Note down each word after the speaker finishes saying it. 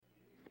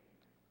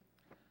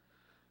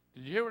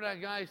Did you hear what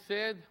that guy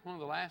said? One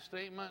of the last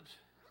statements.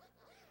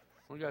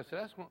 One guy said,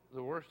 "That's one of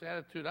the worst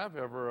attitude I've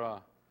ever,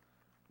 one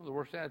of the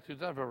worst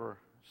attitudes I've ever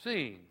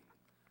seen."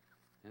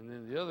 And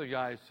then the other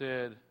guy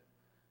said,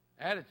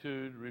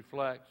 "Attitude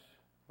reflects,"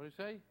 what did he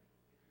say?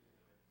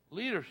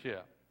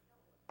 Leadership.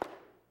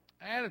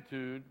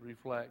 Attitude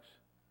reflects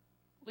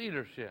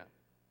leadership.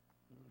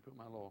 Let me put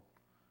my little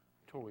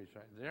toys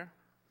right there.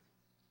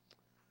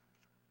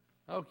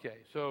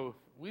 Okay, so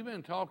we've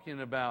been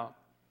talking about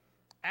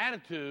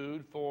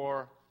attitude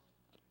for,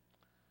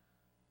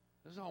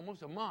 this is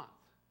almost a month.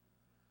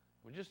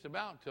 We're just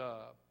about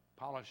to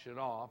polish it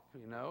off,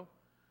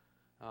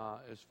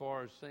 as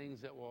far as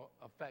things that will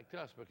affect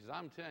us, because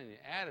I'm telling you,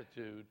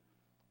 attitude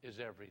is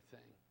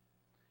everything.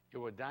 It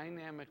will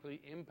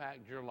dynamically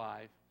impact your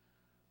life,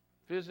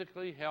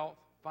 physically, health,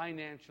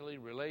 financially,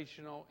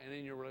 relational, and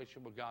in your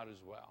relationship with God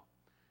as well.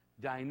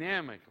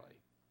 Dynamically,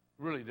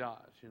 really does,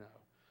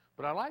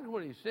 But I like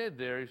what he said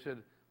there. He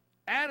said,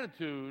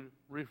 attitude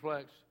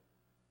reflects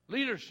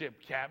leadership,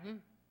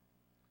 Captain.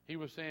 He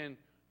was saying,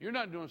 you're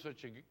not doing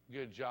such a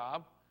good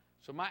job,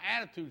 so my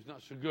attitude's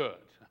not so good.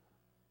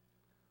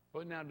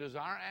 But now, does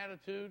our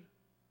attitude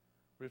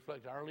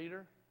reflect our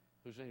leader,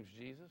 whose name's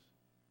Jesus?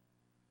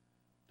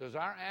 Does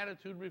our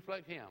attitude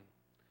reflect him?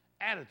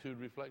 Attitude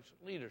reflects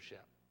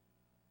leadership.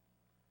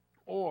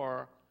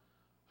 Or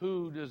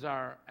who does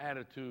our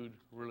attitude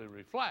really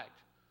reflect?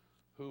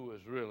 Who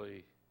is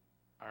really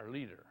our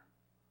leader?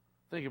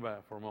 Think about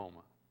it for a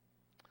moment.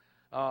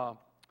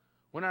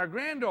 When our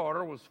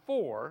granddaughter was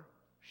 4,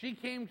 she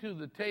came to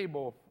the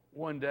table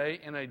one day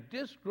in a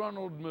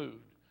disgruntled mood.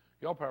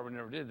 Y'all probably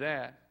never did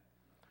that.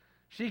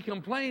 She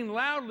complained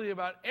loudly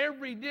about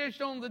every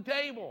dish on the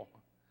table.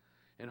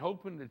 And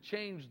hoping to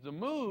change the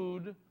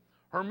mood,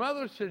 her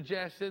mother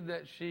suggested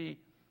that she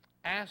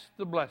ask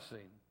the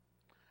blessing.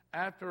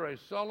 After a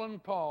sullen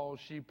pause,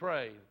 she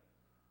prayed,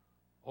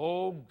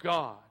 "Oh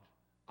God,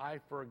 I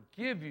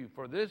forgive you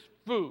for this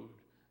food.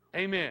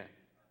 Amen."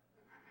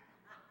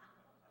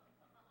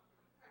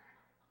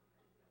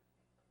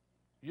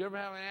 You ever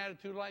have an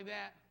attitude like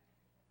that?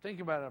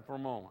 Think about it for a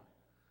moment.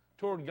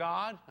 Toward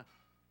God,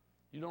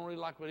 you don't really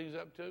like what he's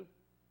up to?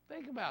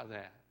 Think about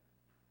that.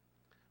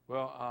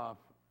 Well,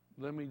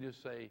 let me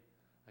just say,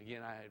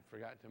 again, I had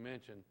forgot to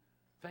mention,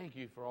 thank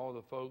you for all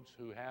the folks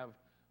who have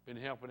been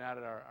helping out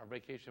at our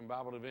Vacation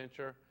Bible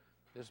Adventure.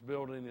 This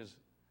building is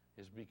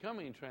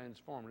becoming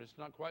transformed. It's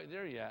not quite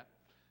there yet,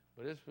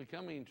 but it's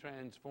becoming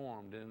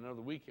transformed. In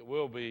another week it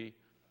will be,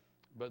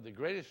 but the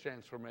greatest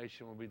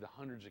transformation will be the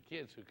hundreds of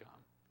kids who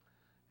come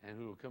and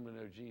who will come to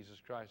know Jesus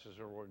Christ as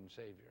their Lord and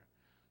Savior.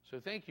 So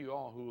thank you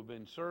all who have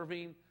been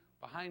serving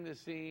behind the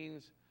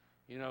scenes,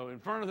 in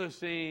front of the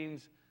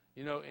scenes,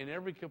 in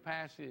every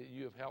capacity that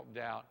you have helped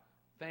out.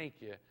 Thank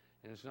you.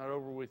 And it's not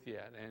over with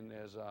yet. And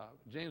as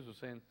James was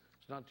saying,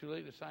 it's not too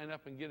late to sign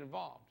up and get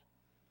involved.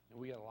 And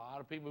we got a lot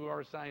of people who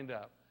are signed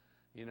up,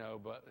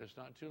 but it's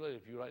not too late.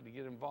 If you'd like to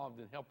get involved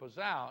and help us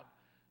out,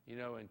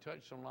 and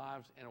touch some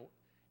lives, and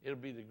it'll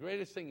be the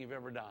greatest thing you've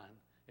ever done.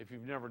 If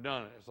you've never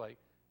done it, it's like,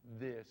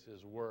 this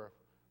is worth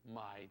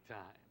my time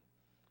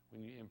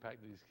when you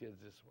impact these kids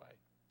this way.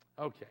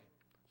 Okay,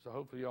 so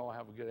hopefully you all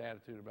have a good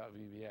attitude about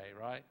VBA,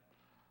 right?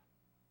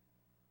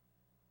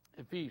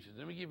 Ephesians,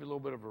 let me give you a little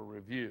bit of a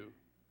review.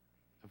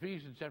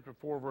 Ephesians chapter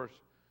 4, verse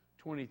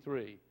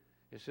 23.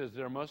 It says,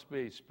 there must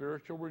be a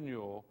spiritual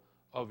renewal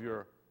of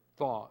your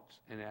thoughts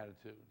and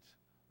attitudes.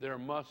 There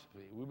must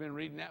be. We've been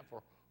reading that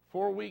for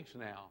 4 weeks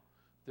now.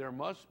 There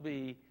must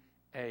be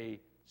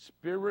a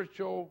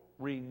spiritual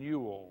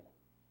renewal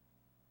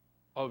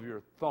of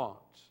your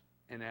thoughts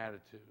and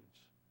attitudes.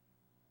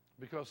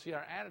 Because, see,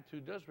 our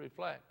attitude does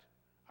reflect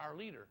our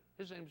leader.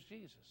 His name's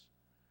Jesus.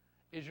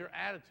 Is your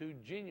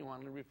attitude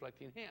genuinely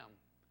reflecting him?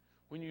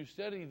 When you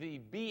study the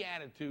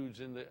Beatitudes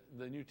in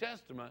the New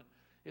Testament,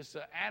 it's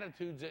the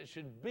attitudes that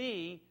should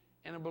be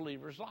in a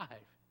believer's life.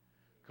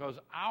 Because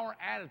our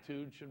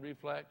attitude should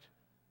reflect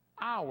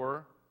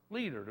our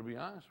leader, to be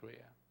honest with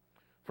you.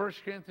 1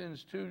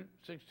 Corinthians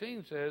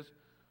 2:16 says,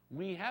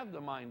 we have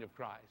the mind of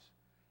Christ.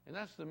 And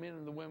that's the men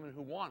and the women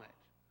who want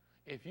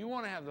it. If you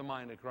want to have the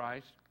mind of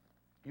Christ,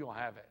 you'll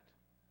have it.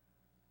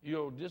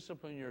 You'll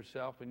discipline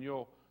yourself, and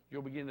you'll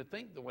begin to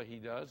think the way he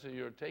does. So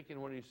you're taking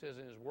what he says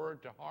in his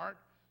word to heart.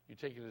 You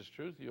take it as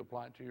truth. You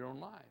apply it to your own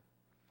life.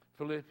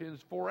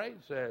 Philippians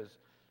 4:8 says,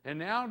 and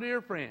now,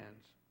 dear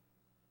friends,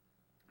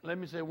 let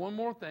me say one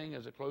more thing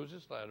as I close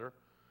this letter.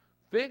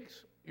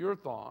 Fix your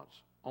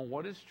thoughts on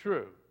what is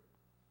true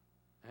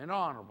and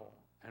honorable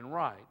and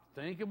right.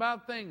 Think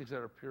about things that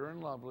are pure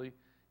and lovely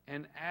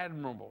and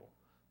admirable.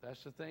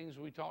 That's the things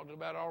we talked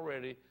about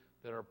already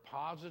that are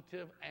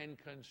positive and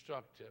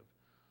constructive.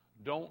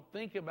 Don't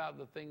think about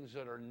the things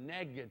that are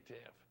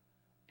negative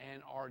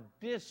and are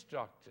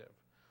destructive,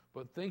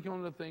 but think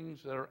on the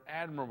things that are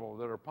admirable,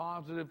 that are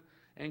positive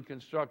and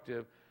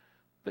constructive.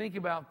 Think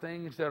about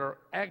things that are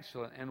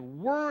excellent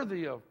and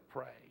worthy of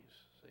praise.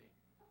 See,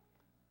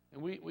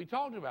 and we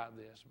talked about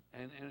this,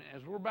 and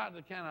as we're about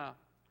to kind of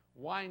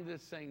wind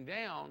this thing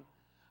down,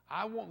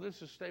 I want this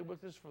to stay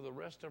with us for the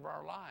rest of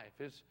our life.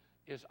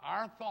 It's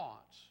our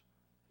thoughts,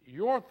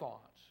 your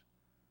thoughts,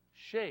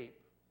 shape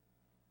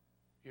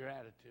your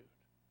attitude.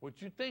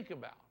 What you think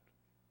about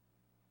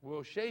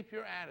will shape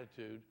your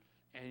attitude,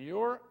 and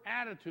your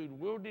attitude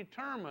will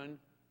determine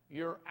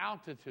your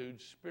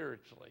altitude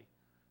spiritually,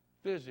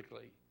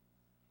 physically,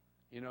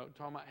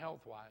 talking about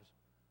health-wise,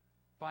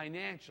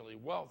 financially,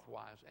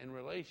 wealth-wise, and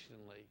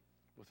relationally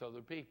with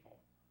other people.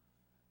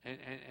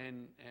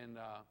 And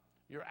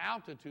your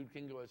altitude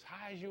can go as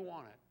high as you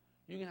want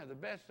it. You can have the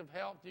best of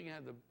health. You can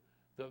have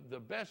the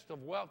best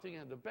of wealth. You can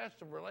have the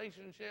best of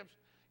relationships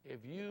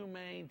if you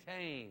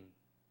maintain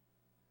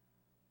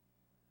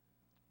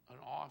an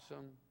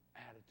awesome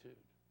attitude.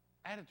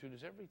 Attitude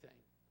is everything.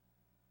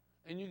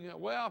 And you can go,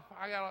 well,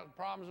 I got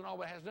problems and all,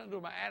 but it has nothing to do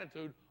with my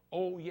attitude.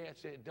 Oh,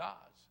 yes, it does.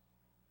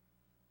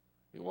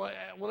 Well,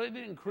 it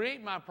didn't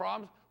create my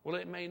problems. Well,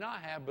 it may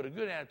not have, but a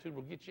good attitude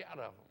will get you out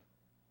of them.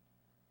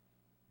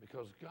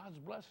 Because God's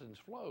blessings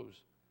flows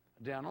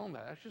down on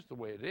that. That's just the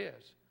way it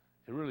is.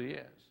 It really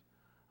is.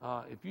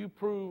 If you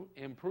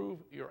improve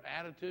your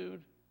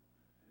attitude,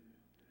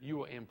 you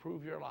will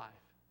improve your life.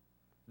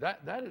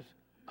 That is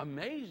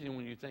amazing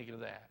when you think of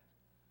that.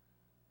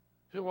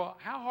 So, well,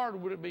 how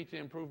hard would it be to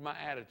improve my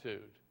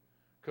attitude?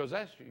 Because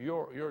that's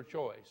your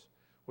choice.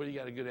 Whether you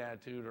got a good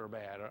attitude or a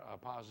bad, or a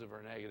positive or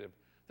a negative,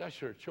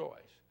 that's your choice.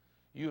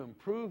 You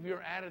improve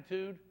your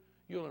attitude,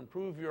 you'll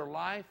improve your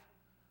life,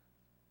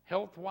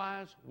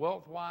 health-wise,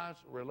 wealth-wise,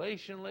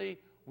 relationally,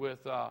 with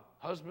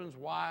husbands,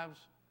 wives,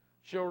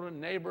 children,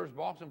 neighbors,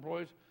 boss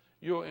employees.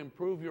 You'll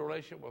improve your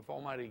relationship with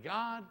Almighty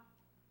God.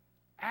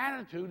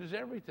 Attitude is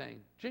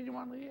everything.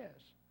 Genuinely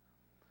is.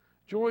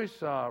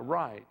 Joyce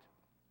Wright,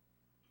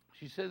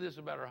 she said this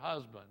about her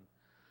husband.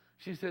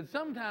 She said,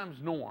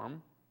 sometimes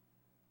Norm,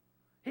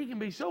 he can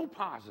be so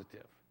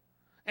positive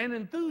and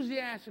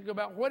enthusiastic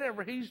about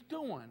whatever he's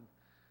doing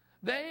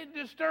that it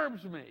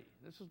disturbs me.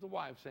 This is the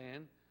wife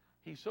saying,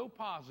 he's so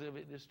positive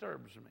it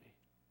disturbs me.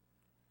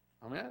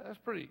 I mean, that's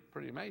pretty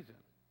amazing.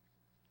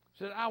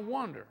 She said, I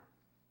wonder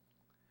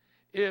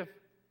if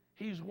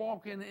he's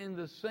walking in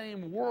the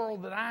same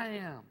world that I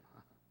am.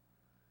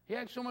 He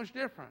acts so much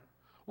different.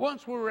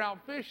 Once we were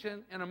out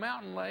fishing in a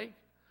mountain lake,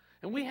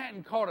 and we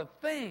hadn't caught a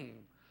thing.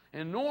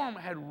 And Norm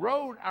had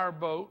rowed our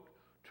boat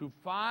to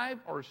 5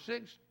 or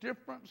 6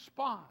 different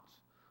spots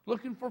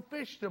looking for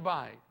fish to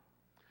bite.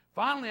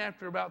 Finally,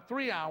 after about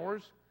 3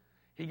 hours,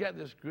 he got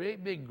this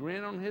great big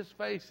grin on his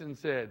face and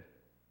said,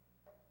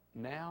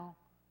 now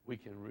we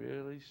can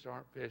really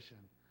start fishing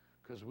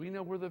because we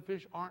know where the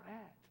fish aren't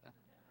at.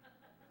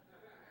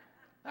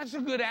 That's a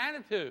good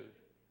attitude.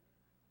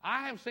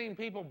 I have seen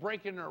people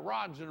breaking their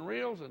rods and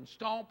reels and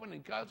stomping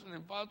and cussing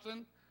and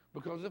fussing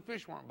because the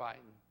fish weren't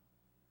biting.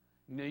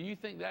 Now, you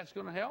think that's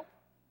going to help?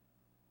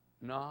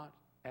 Not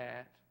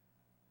at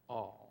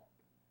all.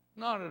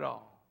 Not at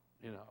all,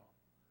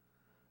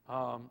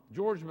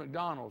 George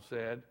MacDonald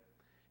said,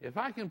 if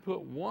I can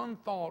put one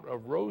thought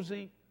of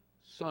rosy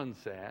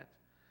sunset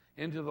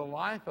into the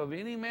life of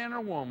any man or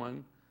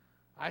woman,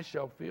 I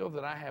shall feel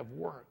that I have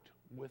worked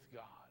with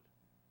God.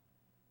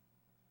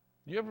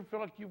 Do you ever feel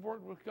like you've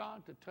worked with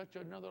God to touch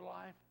another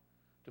life,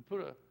 to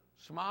put a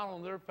smile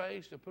on their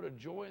face, to put a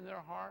joy in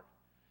their heart?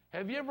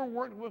 Have you ever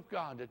worked with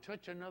God to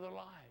touch another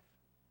life?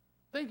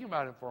 Think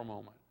about it for a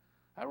moment.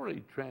 That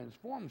really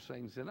transforms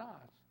things in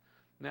us.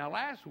 Now,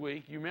 last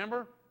week, you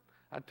remember,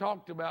 I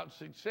talked about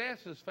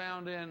success is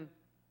found in,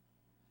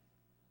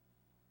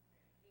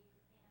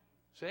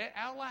 say it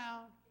out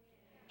loud,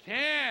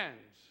 cans.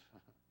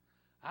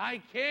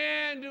 I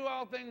can do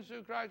all things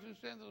through Christ who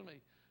strengthens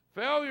me.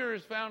 Failure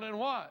is found in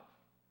what?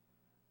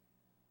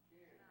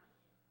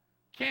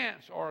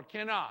 Can'ts or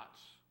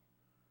cannots.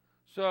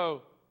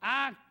 So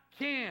I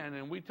can,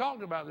 and we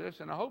talked about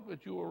this, and I hope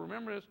that you will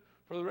remember this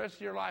for the rest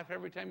of your life.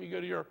 Every time you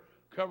go to your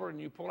cupboard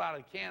and you pull out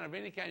a can of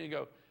any kind, you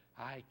go,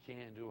 I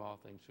can do all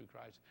things through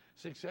Christ.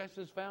 Success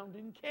is found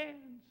in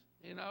cans,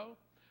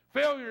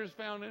 Failure is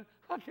found in,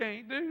 I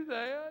can't do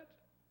that,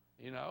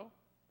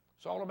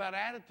 It's all about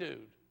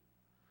attitude.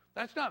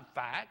 That's not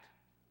fact.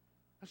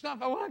 That's not,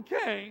 well, I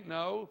can't.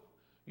 No.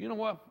 You know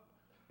what?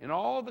 In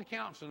all the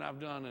counseling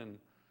I've done in,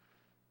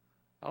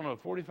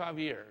 45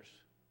 years,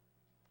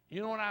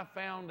 you know what I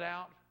found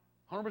out?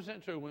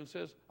 100% true when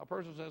a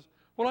person says,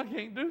 well, I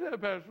can't do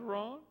that, Pastor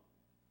Ron.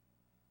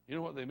 You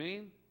know what they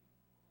mean?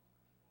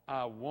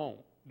 I won't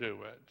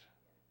do it.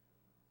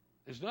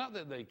 It's not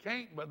that they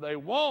can't, but they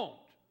won't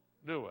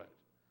do it.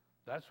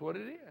 That's what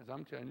it is.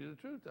 I'm telling you the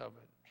truth of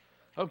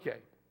it. Okay.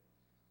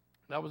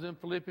 That was in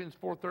Philippians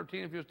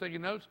 4:13. If you're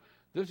taking notes,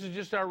 this is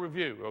just our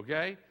review,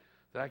 okay?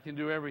 That I can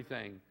do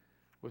everything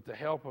with the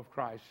help of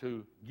Christ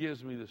who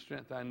gives me the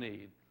strength I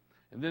need.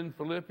 And then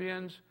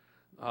Philippians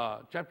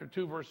chapter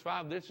 2, verse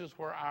 5, this is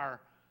where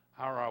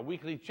our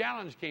weekly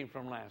challenge came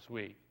from last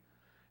week.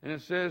 And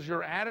it says,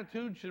 your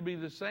attitude should be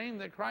the same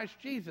that Christ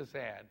Jesus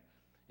had.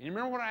 And you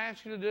remember what I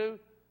asked you to do?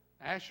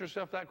 Ask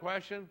yourself that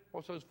question.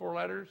 What's those 4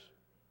 letters?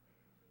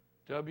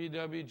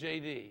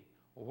 WWJD.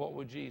 Well, what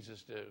would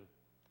Jesus do?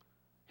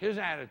 His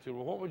attitude.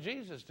 Well, what would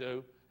Jesus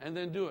do? and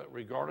then do it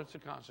regardless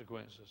of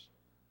consequences.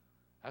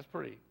 That's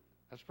pretty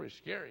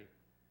scary.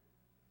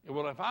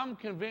 Well, if I'm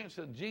convinced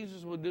that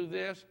Jesus would do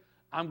this,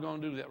 I'm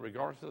going to do that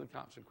regardless of the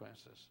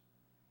consequences.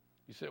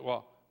 You say,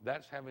 well,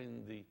 that's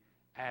having the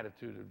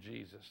attitude of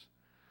Jesus.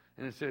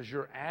 And it says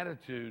your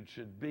attitude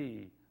should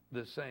be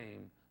the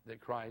same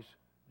that Christ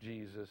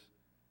Jesus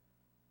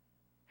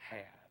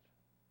had.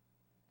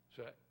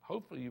 So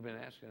hopefully you've been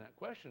asking that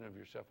question of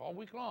yourself all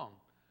week long,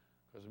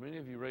 because many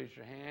of you raised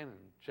your hand and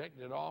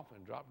checked it off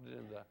and dropped it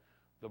in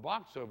the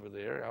box over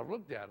there. I've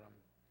looked at them.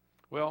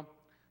 Well,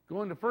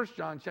 going to 1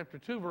 John chapter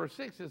 2, verse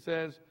 6, it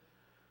says,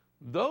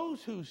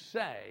 those who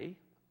say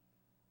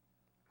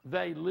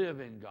they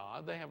live in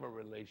God, they have a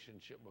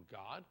relationship with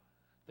God,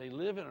 they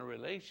live in a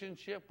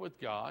relationship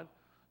with God,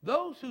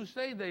 those who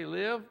say they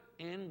live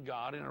in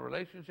God, in a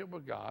relationship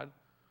with God,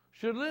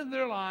 should live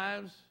their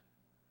lives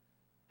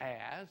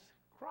as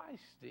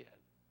Christ did.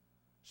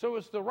 So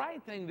it's the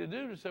right thing to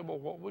do to say, well,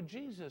 what would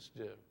Jesus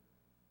do?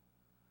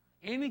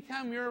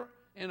 Anytime you're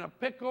in a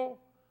pickle,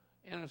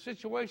 in a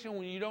situation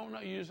when you don't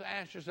know, you just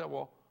ask yourself,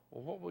 well,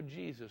 what would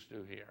Jesus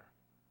do here?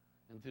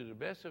 And to the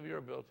best of your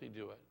ability,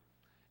 do it.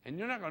 And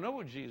you're not going to know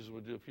what Jesus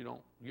would do if you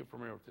don't get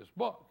familiar with this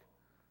book.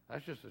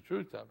 That's just the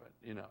truth of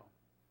it, you know.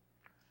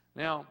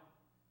 Now,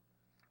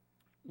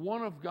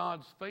 one of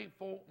God's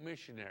faithful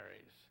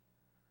missionaries,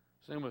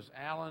 his name was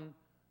Alan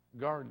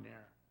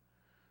Gardner.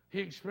 He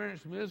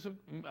experienced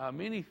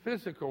many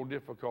physical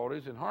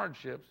difficulties and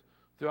hardships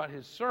throughout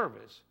his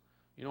service,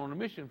 you know, on the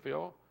mission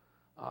field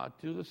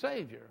to the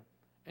Savior.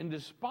 And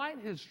despite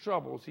his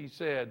troubles, he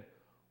said,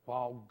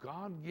 while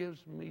God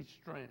gives me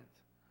strength,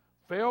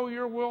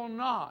 failure will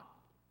not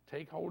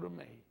take hold of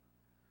me.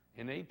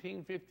 In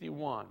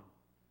 1851,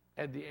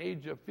 at the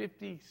age of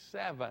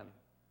 57,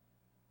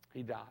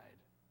 he died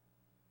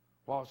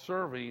while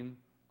serving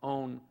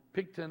on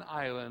Pitcairn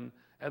Island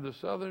at the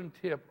southern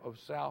tip of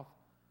South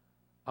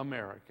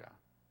America.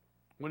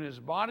 When his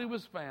body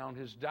was found,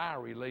 his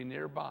diary lay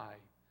nearby.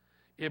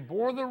 It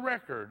bore the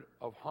record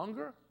of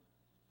hunger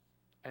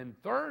and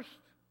thirst,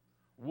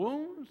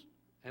 wounds,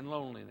 and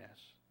loneliness.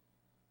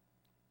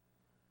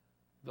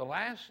 The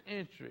last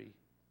entry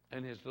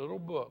in his little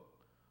book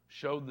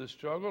showed the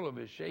struggle of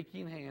his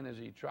shaking hand as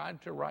he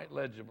tried to write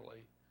legibly,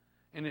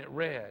 and it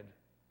read,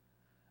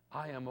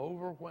 I am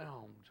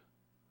overwhelmed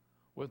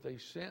with a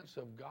sense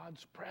of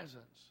God's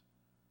presence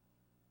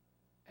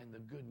and the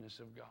goodness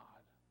of God.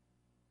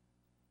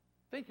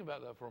 Think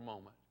about that for a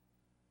moment.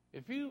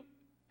 If you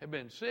have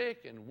been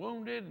sick and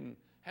wounded and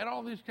had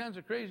all these kinds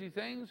of crazy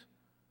things,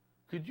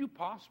 could you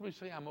possibly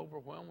say, I'm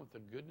overwhelmed with the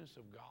goodness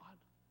of God?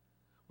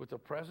 With the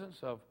presence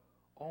of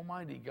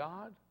Almighty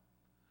God?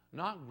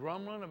 Not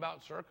grumbling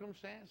about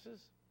circumstances?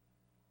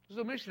 There's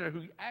a missionary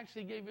who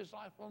actually gave his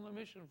life on the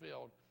mission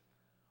field,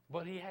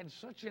 but he had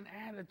such an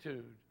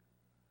attitude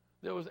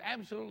that was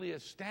absolutely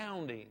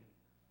astounding.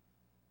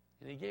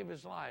 And he gave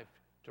his life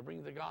to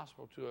bring the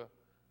gospel to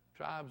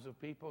tribes of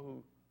people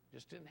who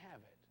just didn't have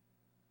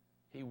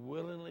it. He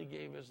willingly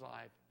gave his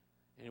life,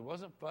 and he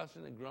wasn't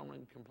fussing and grumbling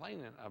and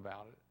complaining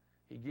about it.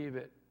 He gave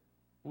it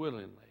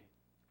willingly.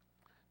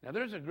 Now,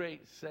 there's a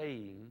great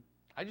saying.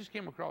 I just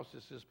came across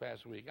this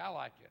past week. I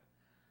like it.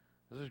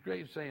 There's this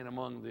great saying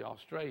among the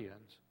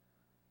Australians.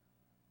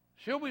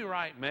 She'll be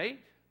right, mate.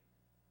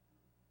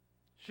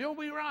 She'll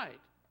be right,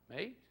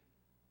 mate.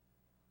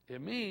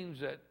 It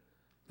means that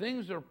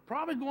things are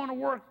probably going to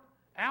work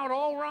out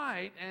all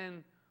right,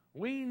 and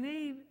we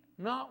need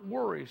not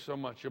worry so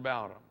much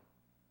about them.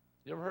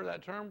 You ever heard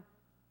that term?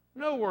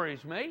 No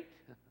worries, mate.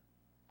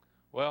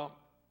 Well,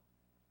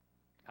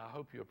 I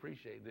hope you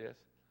appreciate this.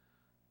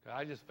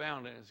 I just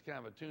found it. It's kind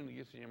of a tune that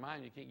gets in your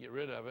mind. You can't get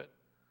rid of it.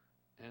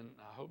 And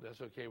I hope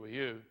that's okay with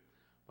you.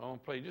 But I'm going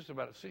to play just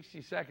about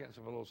 60 seconds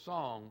of a little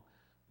song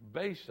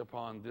based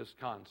upon this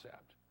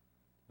concept.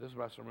 This is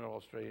by some real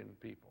Australian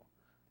people.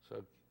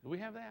 So, do we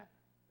have that?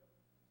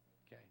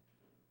 Okay.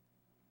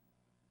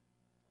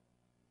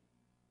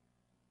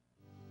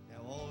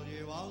 Now all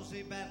you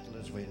Aussie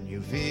battlers, when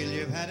you feel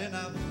you've had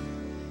enough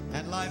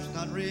and life's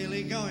not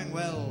really going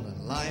well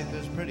and life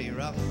is pretty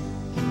rough,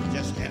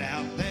 just get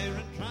out there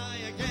and try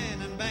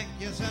again and back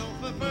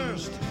yourself a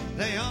first.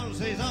 The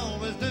Aussies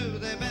always do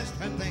their best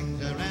when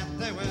things are at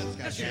their worst.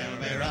 'Cause she'll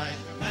be right,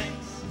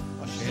 mates,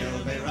 or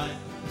she'll be right.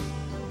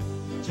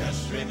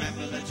 Just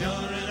remember that you're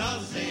an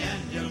Aussie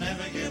and you'll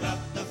never give up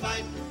the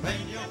fight.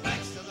 When your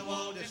back's to the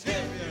wall, just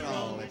give your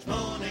all. It's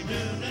morning,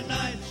 noon and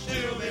night.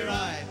 She'll be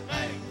right,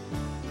 mate.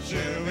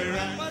 She'll be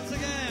right. Once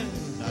again.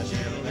 Now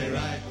she'll be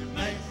right,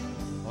 mate.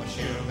 Or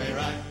she'll be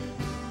right.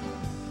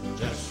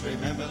 Just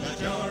remember that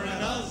you're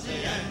an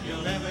Aussie and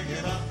you'll never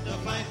give up the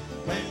fight.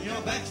 When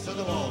your back's to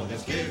the wall,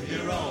 just give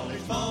your all.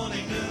 It's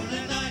morning, noon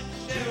and night.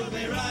 She'll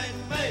be right,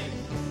 mate.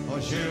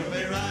 Or she'll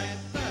be right.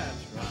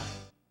 That's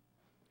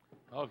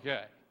right.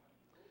 Okay.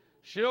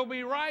 She'll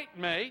be right,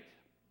 mate.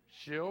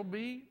 She'll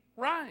be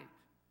right.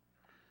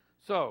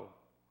 So,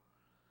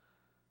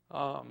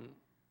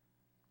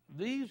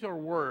 these are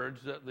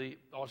words that the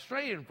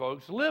Australian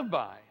folks live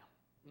by.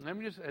 Let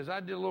me just, as I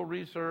did a little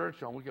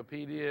research on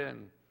Wikipedia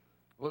and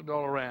looked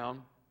all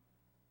around,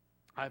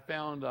 I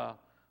found a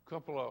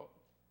couple of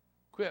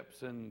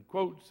quips and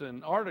quotes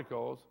and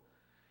articles,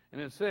 and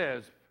it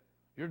says,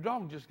 your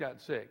dog just got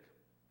sick.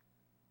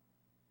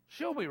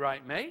 She'll be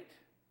right, mate.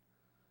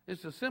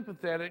 It's a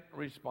sympathetic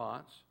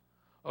response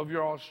of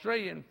your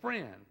Australian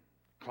friend.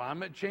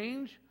 Climate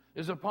change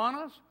is upon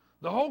us.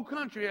 The whole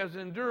country has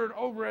endured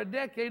over a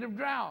decade of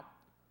drought.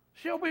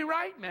 She'll be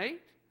right,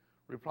 mate,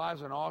 replies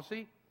an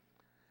Aussie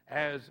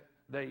as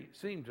they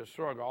seem to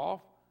shrug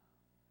off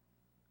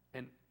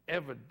an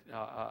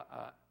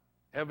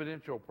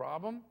evidential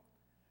problem.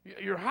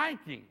 You're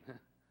hiking.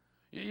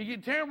 You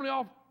get terribly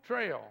off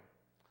trail.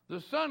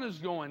 The sun is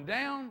going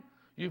down.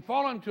 You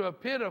fall into a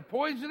pit of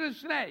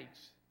poisonous snakes.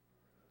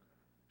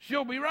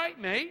 She'll be right,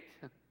 mate,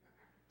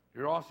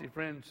 your Aussie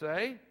friends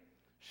say,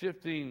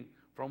 shifting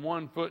from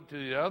one foot to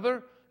the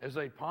other as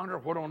they ponder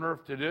what on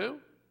earth to do.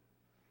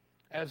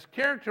 As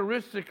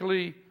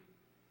characteristically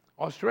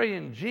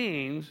Australian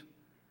genes,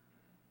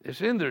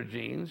 it's in their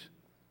genes,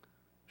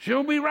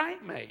 she'll be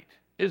right, mate,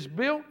 is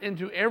built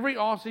into every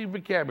Aussie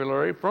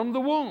vocabulary from the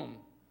womb.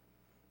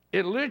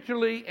 It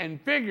literally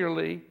and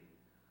figuratively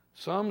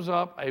sums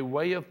up a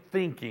way of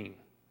thinking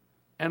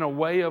and a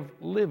way of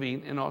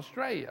living in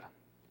Australia.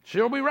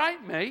 She'll be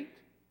right, mate.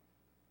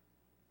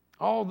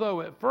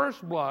 Although at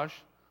first blush,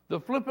 the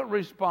flippant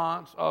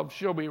response of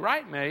she'll be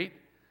right, mate,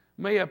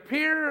 may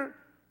appear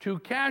to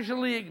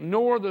casually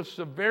ignore the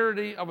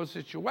severity of a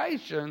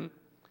situation,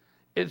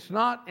 it's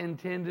not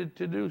intended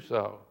to do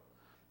so.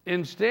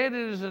 Instead,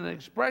 it is an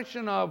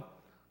expression of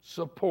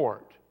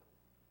support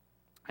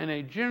and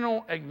a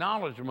general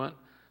acknowledgement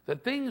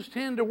that things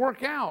tend to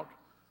work out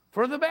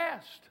for the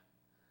best.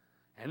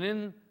 And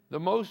in the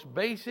most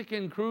basic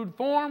and crude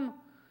form,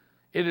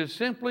 it is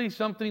simply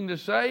something to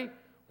say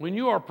when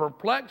you are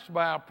perplexed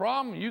by a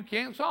problem you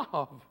can't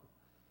solve.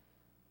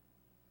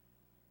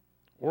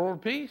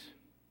 World peace?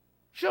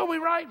 She'll be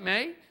right,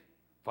 mate.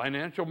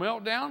 Financial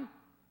meltdown?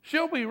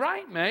 She'll be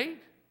right,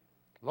 mate.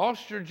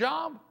 Lost your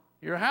job,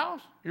 your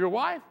house, your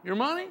wife, your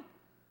money?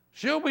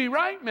 She'll be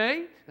right,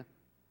 mate.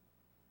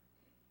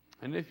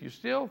 And if you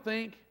still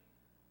think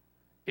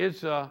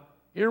it's an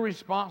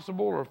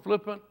irresponsible or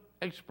flippant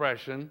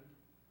expression,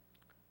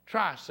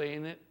 try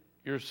saying it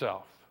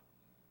yourself.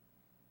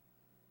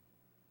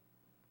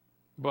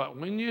 But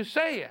when you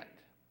say it,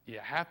 you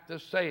have to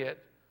say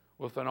it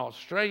with an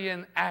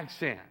Australian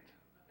accent.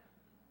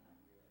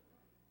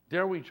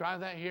 Dare we try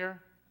that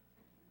here?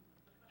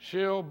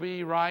 She'll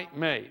be right,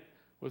 mate.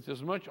 With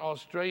as much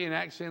Australian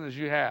accent as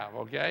you have,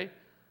 okay?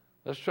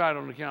 Let's try it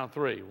on the count of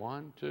three.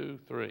 1, 2,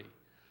 3.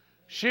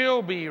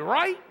 She'll be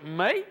right,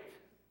 mate.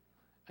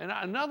 And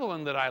another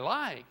one that I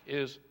like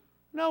is,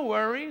 no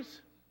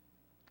worries.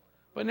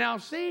 But now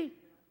see,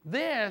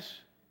 this,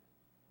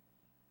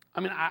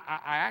 I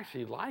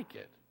actually like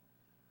it.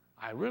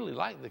 I really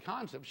like the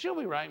concept. She'll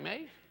be right,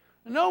 mate.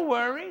 No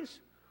worries.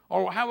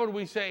 Or how would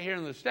we say it here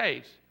in the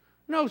States?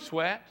 No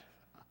sweat,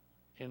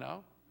 you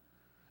know.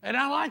 And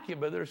I like it,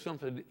 but there's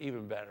something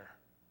even better.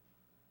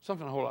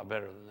 Something a whole lot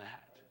better than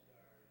that.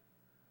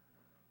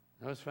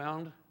 I was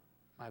found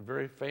my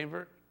very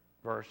favorite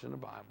verse in the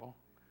Bible,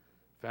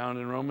 found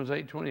in Romans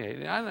 8:28.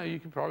 And I know you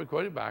can probably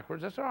quote it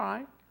backwards. That's all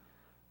right.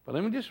 But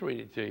let me just read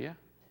it to you. It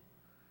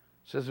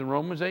says in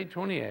Romans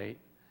 8:28,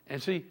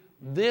 and see,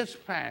 this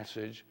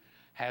passage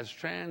has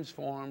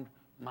transformed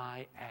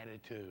my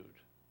attitude.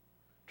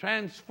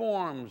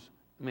 Transforms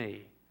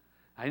me.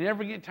 I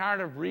never get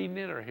tired of reading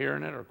it or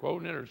hearing it or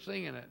quoting it or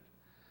singing it.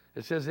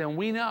 It says, and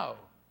we know.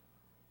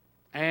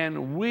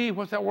 And we,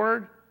 what's that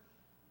word?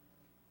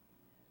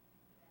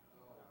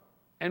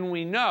 And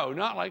we know.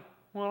 Not like,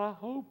 well, I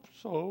hope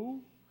so.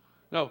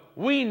 No,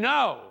 we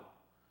know.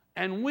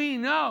 And we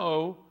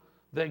know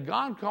that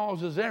God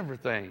causes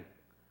everything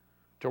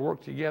to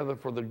work together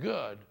for the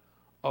good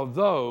of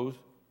those,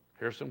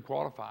 here's some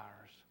qualifiers,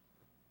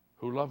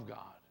 who love God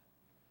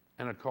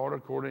and are called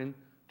according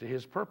to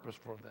his purpose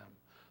for them.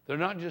 They're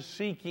not just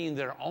seeking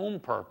their own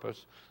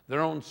purpose,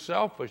 their own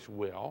selfish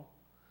will,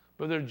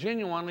 but they're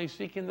genuinely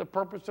seeking the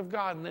purpose of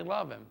God, and they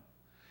love him.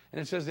 And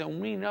it says that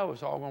we know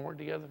it's all going to work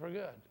together for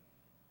good.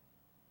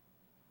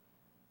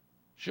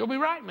 She'll be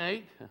right,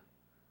 mate.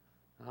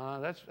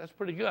 That's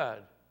pretty good.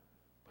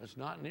 But it's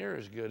not near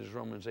as good as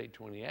Romans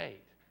 8:28.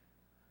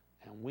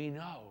 And we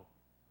know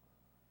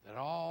that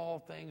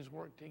all things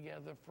work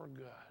together for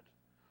good,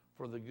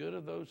 for the good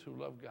of those who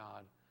love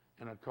God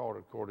and are called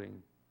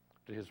according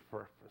to his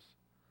purpose.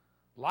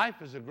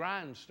 Life is a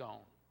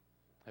grindstone.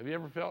 Have you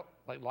ever felt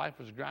like life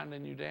is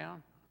grinding you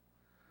down?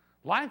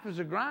 Life is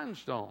a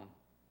grindstone.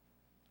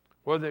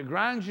 Whether it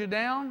grinds you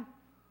down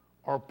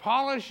or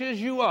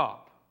polishes you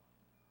up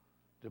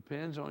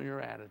depends on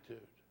your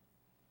attitude.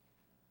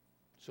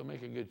 So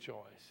make a good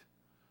choice.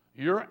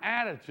 Your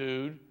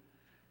attitude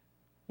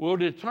will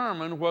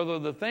determine whether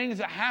the things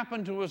that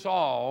happen to us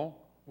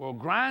all will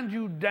grind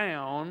you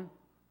down,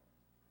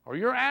 or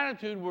your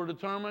attitude will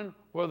determine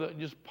whether it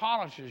just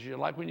polishes you,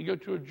 like when you go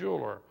to a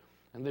jeweler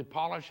and they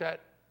polish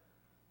that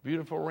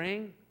beautiful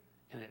ring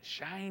and it's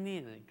shiny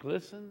and it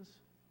glistens.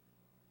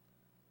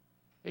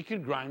 It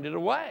could grind it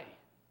away.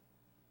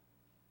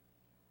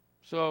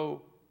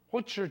 So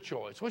what's your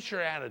choice? What's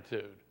your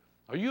attitude?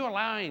 Are you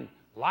allowing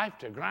life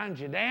to grind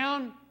you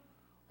down?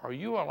 Or are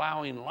you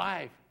allowing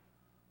life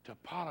to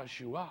polish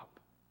you up?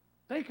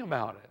 Think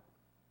about it.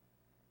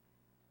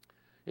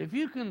 If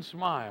you can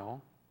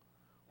smile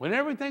when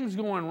everything's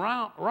going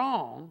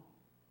wrong,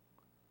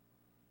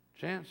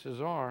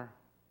 chances are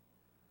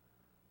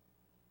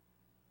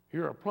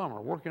you're a plumber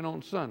working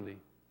on Sunday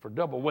for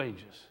double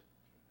wages.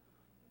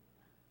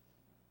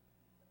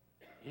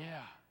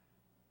 Yeah.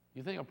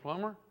 You think a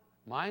plumber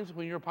minds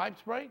when your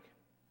pipes break?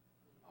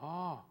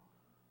 Oh,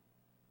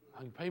 I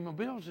can pay my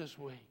bills this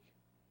week.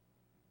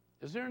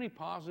 Is there any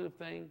positive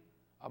thing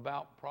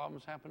about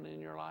problems happening in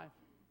your life?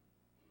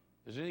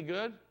 Is it any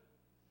good?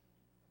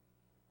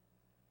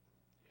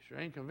 You sure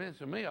ain't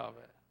convincing me of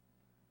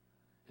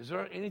it. Is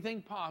there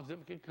anything positive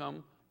that could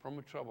come from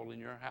a trouble in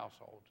your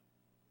household?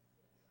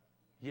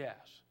 Yes.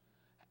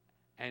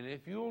 And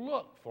if you'll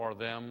look for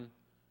them,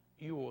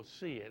 you will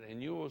see it.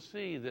 And you will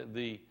see that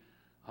the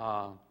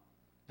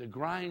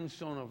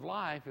grindstone of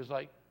life is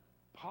like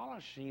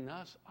polishing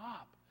us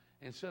up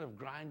instead of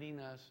grinding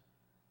us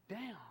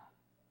down.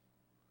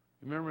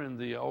 Remember in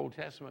the Old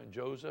Testament,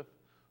 Joseph,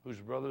 whose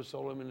brothers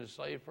sold him into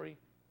slavery?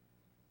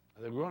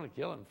 They were going to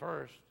kill him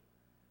first.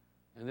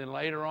 And then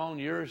later on,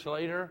 years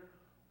later,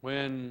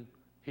 when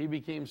he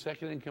became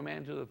second in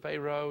command to the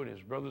Pharaoh and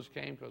his brothers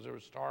came because they were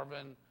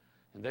starving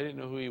and they didn't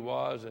know who he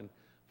was, and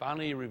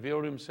finally he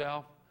revealed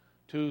himself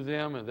to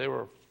them and they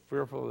were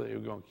fearful that he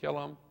was going to kill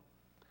him.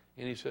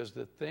 And he says,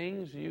 the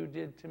things you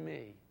did to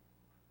me,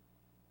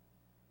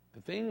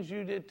 the things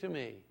you did to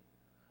me,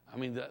 I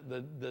mean,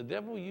 the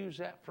devil used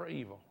that for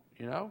evil,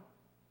 you know?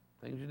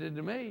 Things you did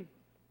to me.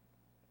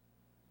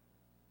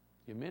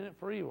 You meant it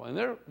for evil.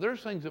 And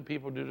there's things that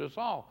people do to us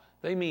all.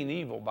 They mean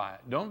evil by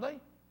it, don't they?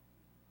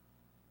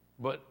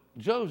 But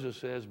Joseph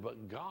says,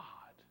 but God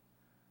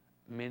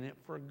meant it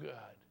for good,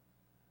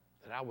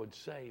 that I would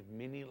save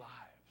many lives.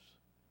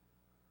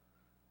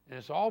 And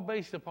it's all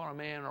based upon a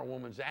man or a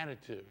woman's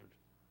attitude.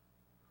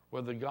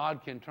 Whether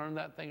God can turn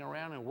that thing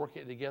around and work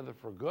it together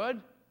for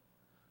good,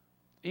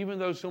 even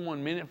though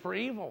someone meant it for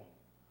evil.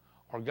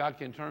 Or God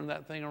can turn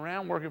that thing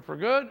around, work it for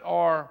good,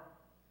 or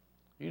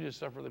you just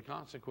suffer the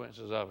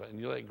consequences of it and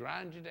you let it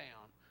grind you down.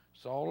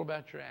 It's all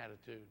about your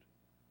attitude.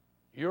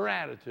 Your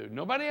attitude.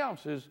 Nobody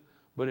else's,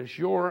 but it's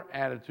your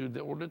attitude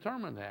that will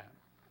determine that.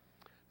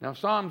 Now,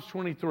 Psalms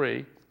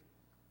 23,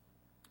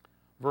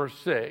 verse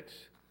 6,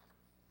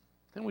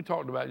 I think we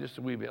talked about it just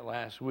a wee bit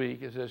last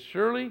week. It says,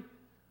 surely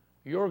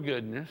your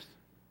goodness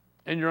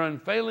and your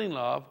unfailing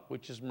love,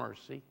 which is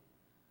mercy,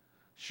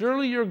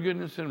 surely your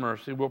goodness and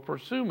mercy will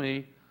pursue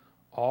me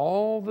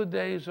all the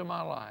days of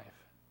my life.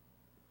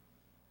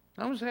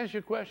 Now, I'm just going to ask you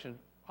a question,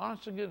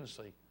 honest to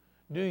goodnessly.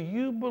 Do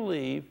you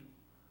believe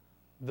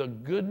the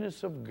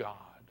goodness of God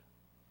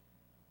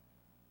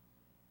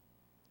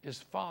is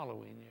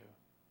following you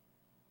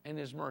and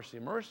His mercy?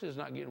 Mercy is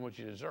not getting what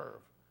you deserve.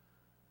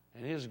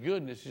 And His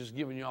goodness is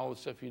giving you all the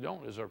stuff you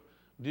don't deserve.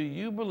 Do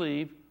you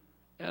believe,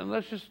 and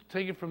let's just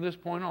take it from this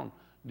point on,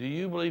 do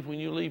you believe when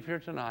you leave here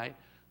tonight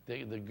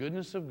that the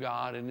goodness of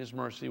God and His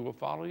mercy will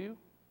follow you?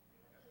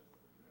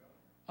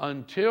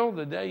 Until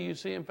the day you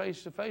see Him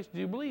face to face, do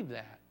you believe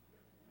that?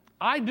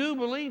 I do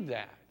believe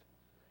that.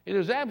 It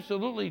is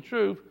absolutely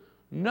true,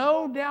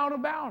 no doubt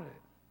about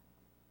it.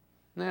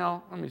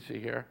 Now, let me see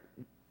here.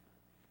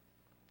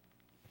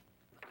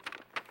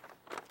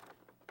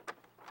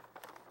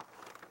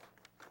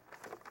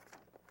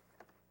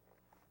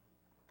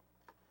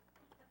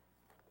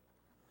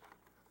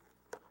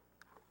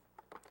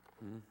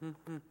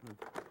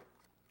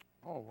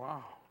 Oh,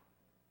 wow.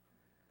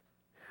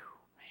 Whew,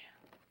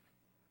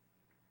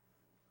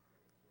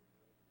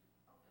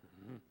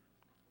 man.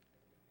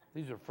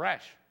 These are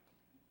fresh.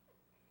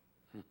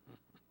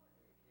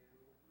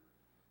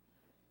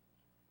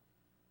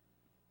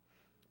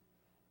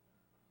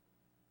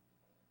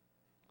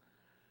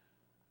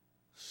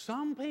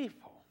 Some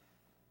people,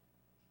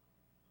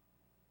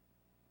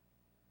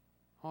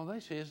 all they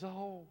see is the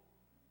hole.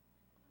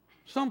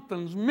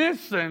 Something's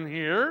missing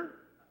here.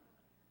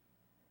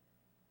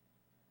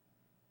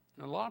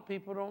 A lot of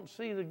people don't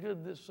see the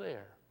good that's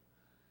there.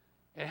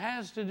 It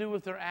has to do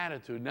with their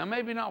attitude. Now,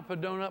 maybe not for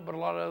donut, but a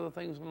lot of other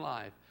things in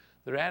life.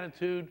 Their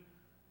attitude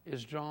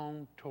is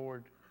drawn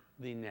toward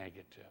the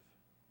negative.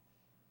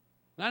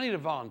 Now, I need a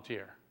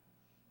volunteer.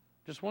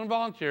 Just one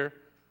volunteer.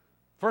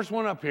 First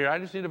one up here, I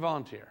just need a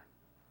volunteer.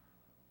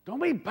 Don't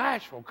be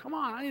bashful. Come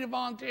on, I need a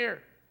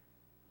volunteer.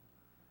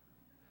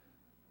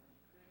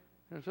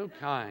 You're so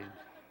kind.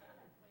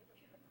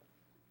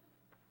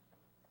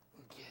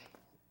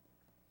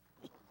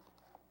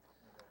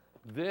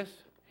 This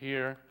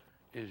here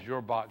is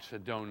your box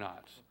of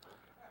donuts.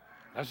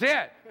 That's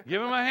it.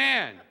 Give him a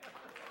hand.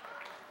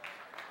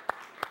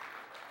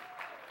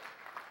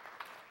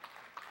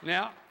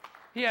 Now,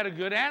 he had a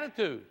good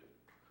attitude.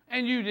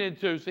 And you did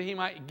too, so he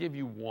might give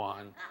you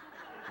one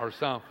or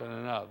something or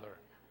another.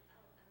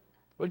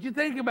 But you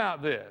think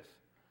about this.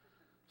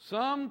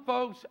 Some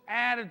folks'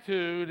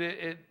 attitude,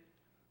 it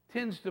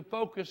tends to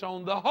focus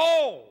on the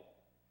whole.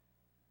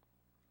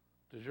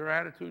 Does your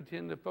attitude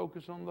tend to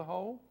focus on the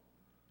hole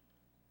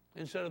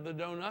instead of the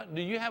donut?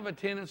 Do you have a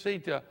tendency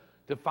to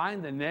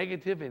find the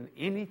negative in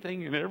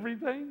anything and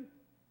everything?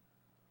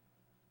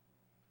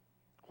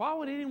 Why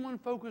would anyone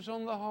focus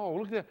on the hole?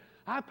 Look at that.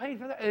 I paid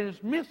for that, and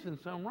it's missing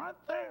some right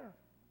there.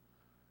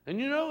 And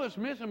you know it's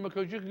missing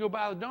because you can go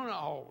buy the donut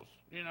holes.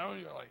 You know,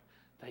 you're like,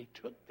 they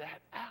took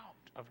that out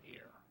of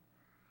here.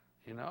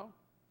 You know?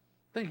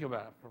 Think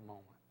about it for a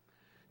moment.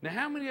 Now,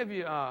 how many of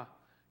you got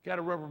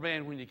a rubber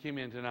band when you came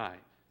in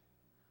tonight?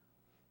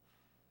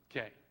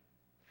 Okay.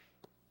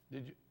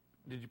 Did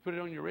you put it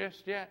on your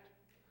wrist yet?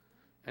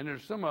 And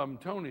there's some of them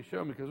Tony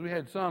showed me, because we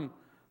had some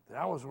that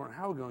I was wondering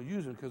how we were going to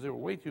use them because they were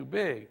way too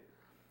big.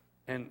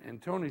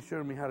 And Tony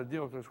showed me how to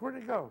deal with those. Where'd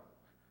it go?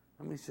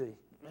 Let me see.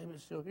 Maybe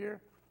it's still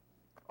here.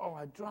 Oh,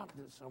 I dropped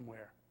it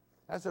somewhere.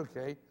 That's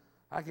okay.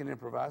 I can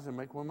improvise and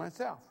make one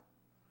myself.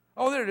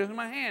 Oh, there it is in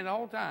my hand the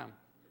whole time.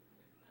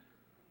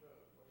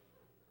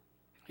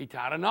 He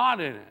tied a knot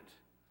in it.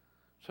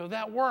 So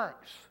that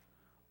works.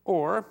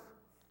 Or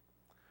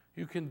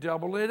you can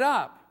double it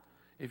up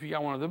if you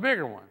got one of the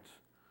bigger ones.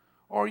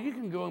 Or you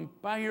can go and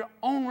buy your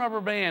own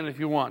rubber band if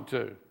you want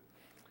to.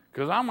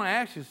 Because I'm going to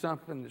ask you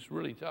something that's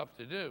really tough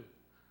to do.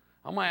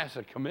 I'm going to ask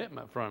a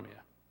commitment from you.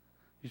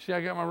 You see I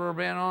got my rubber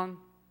band on?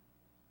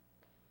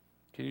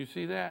 Can you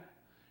see that?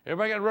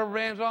 Everybody got rubber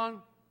bands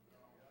on?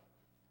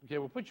 Okay,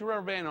 well, put your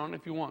rubber band on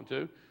if you want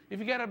to. If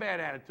you got a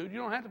bad attitude, you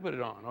don't have to put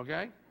it on,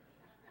 okay?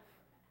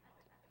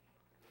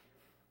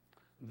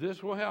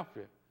 This will help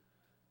you.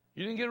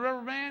 You didn't get a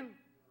rubber band?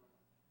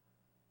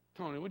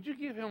 Tony, would you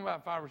give him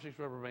about 5 or 6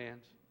 rubber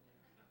bands?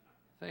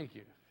 Thank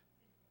you.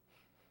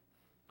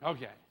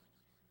 Okay.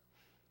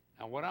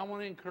 Now, what I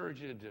want to encourage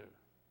you to do,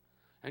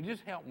 and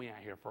just help me out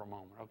here for a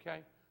moment,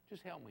 okay?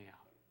 Just help me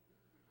out.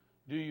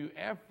 Do you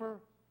ever,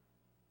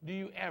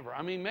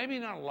 I mean, maybe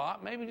not a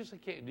lot, maybe just a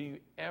kid, do you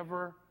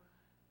ever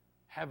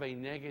have a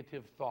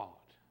negative thought?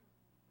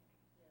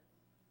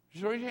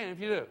 Just raise your hand if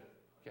you do,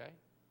 okay?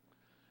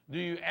 Do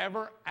you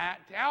ever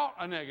act out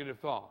a negative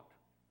thought?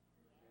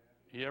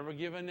 You ever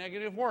give a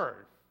negative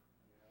word?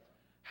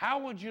 How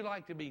would you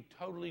like to be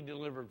totally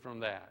delivered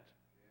from that?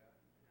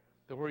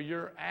 To where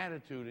your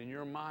attitude and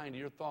your mind,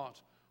 your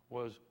thoughts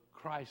was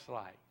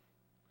Christ-like.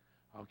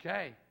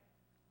 Okay,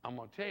 I'm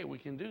going to tell you we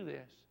can do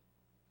this.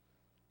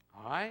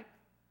 All right?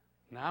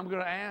 Now I'm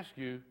going to ask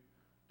you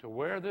to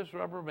wear this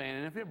rubber band,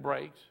 and if it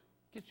breaks,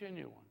 get you a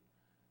new one.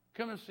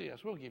 Come and see us.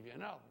 We'll give you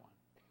another one.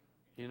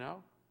 You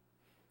know?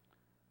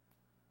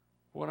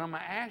 What I'm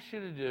going to ask you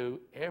to do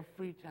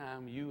every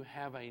time you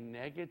have a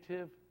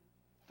negative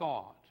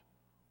thought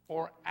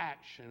or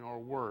action or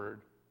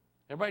word,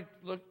 everybody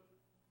look,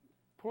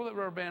 pull that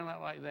rubber band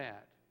out like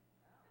that.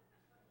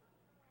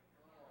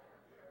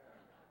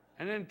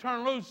 And then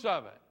turn loose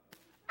of it.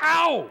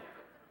 Ow!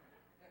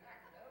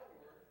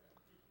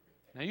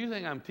 Now you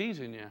think I'm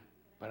teasing you,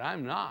 but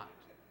I'm not.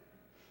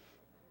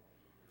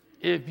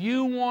 If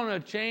you want to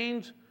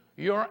change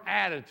your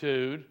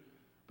attitude,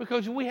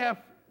 because we have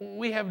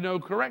no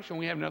correction,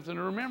 we have nothing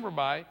to remember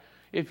by.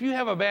 If you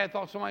have a bad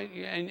thought,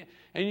 somebody and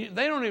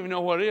they don't even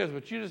know what it is,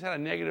 but you just had a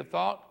negative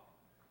thought.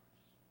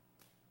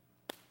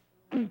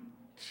 I'm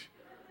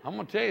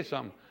going to tell you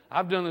something.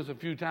 I've done this a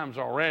few times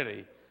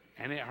already,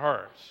 and it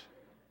hurts.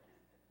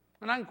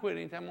 And I can quit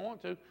anytime I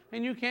want to,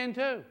 and you can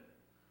too.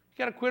 You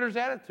got a quitter's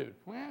attitude.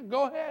 Well,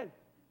 go ahead.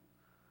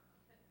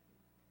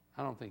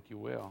 I don't think you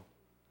will.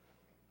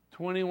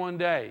 21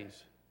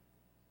 days.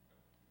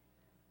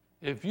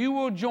 If you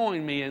will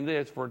join me in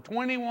this for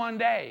 21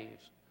 days,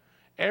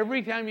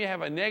 every time you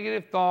have a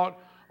negative thought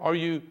or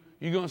you're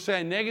going to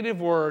say a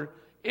negative word,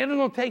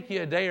 it'll take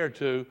you a day or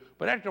two,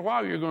 but after a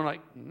while you're going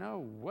like,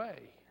 no way.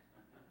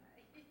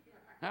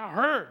 That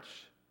hurts.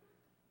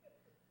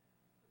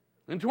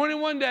 In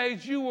 21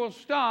 days, you will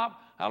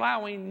stop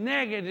allowing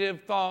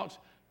negative thoughts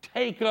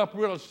take up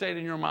real estate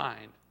in your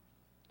mind.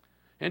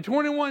 In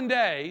 21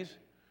 days,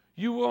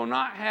 you will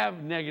not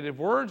have negative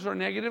words or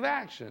negative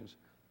actions.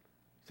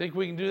 Think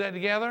we can do that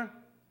together?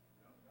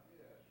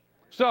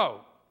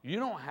 So, you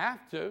don't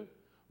have to,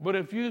 but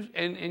if you,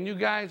 and you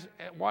guys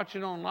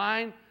watching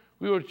online,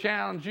 we would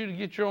challenge you to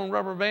get your own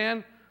rubber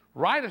band.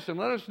 Write us and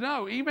let us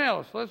know. Email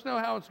us. Let us know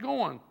how it's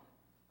going.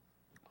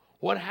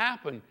 What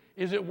happened?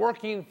 Is it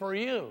working for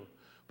you?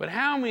 But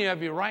how many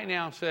of you right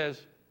now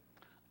says,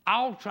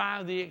 I'll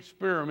try the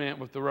experiment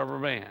with the rubber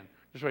band?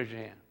 Just raise your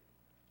hand.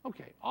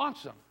 Okay,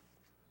 awesome.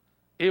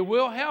 It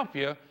will help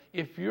you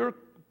if you're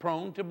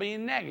prone to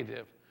being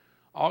negative.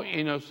 Oh,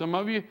 you know, some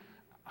of you,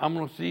 I'm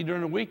going to see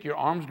during the week, your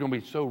arm's going to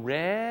be so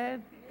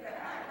red.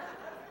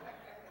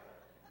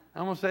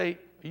 I'm going to say,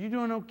 are you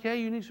doing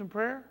okay? You need some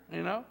prayer?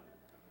 You know?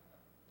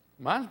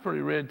 Mine's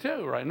pretty red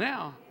too right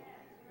now.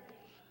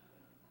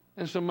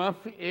 And some of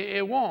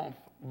it won't.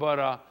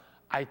 But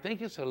I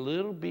think it's a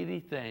little bitty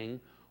thing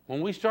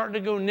when we start to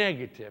go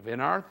negative in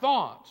our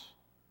thoughts.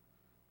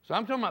 So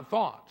I'm talking about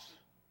thoughts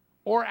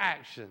or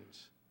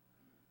actions.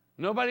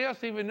 Nobody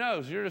else even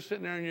knows. You're just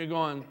sitting there and you're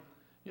going,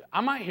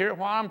 I might hear it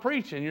while I'm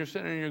preaching. You're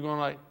sitting there and you're going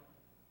like,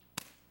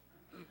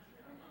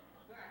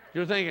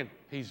 you're thinking,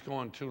 he's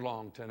going too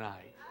long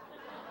tonight.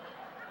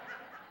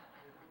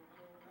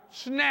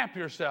 Snap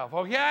yourself,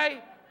 okay?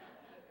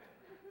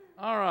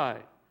 All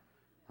right.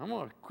 I'm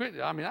going to quit.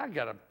 I mean, I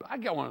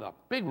got one of the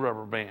big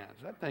rubber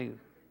bands. That thing,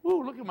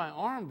 whoo, look at my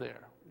arm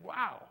there.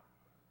 Wow.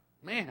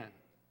 Man.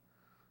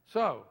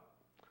 So,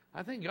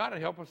 I think God will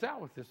help us out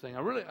with this thing.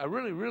 I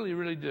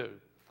really do.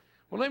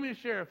 Well, let me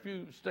share a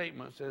few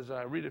statements as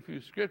I read a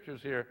few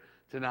scriptures here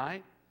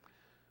tonight.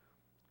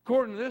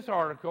 According to this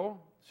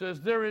article, it says,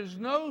 there is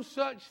no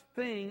such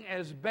thing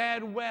as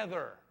bad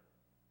weather.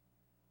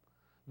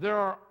 There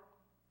are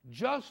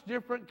just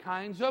different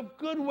kinds of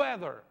good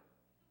weather.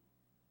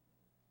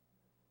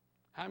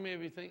 How many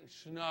of you think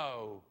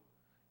snow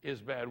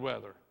is bad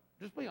weather?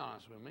 Just be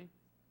honest with me.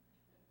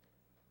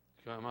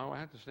 Am I going to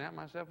have to snap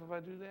myself if I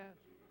do that?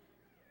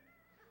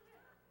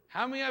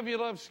 How many of you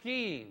love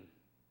skiing?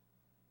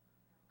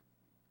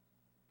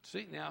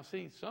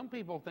 See, some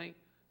people think,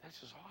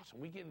 this is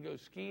awesome. We get to go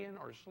skiing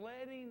or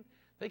sledding.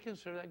 They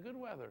consider that good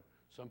weather.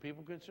 Some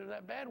people consider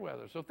that bad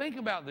weather. So think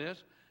about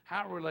this,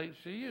 how it relates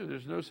to you.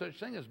 There's no such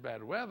thing as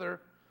bad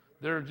weather.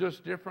 There are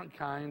just different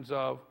kinds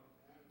of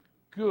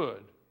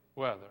good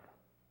weather.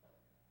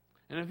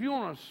 And if you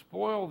want to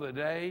spoil the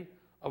day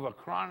of a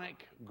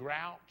chronic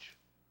grouch,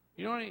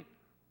 you know any?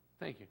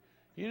 Thank you.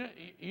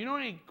 You know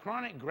any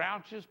chronic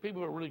grouches?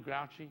 People who are really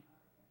grouchy.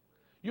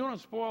 You want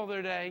to spoil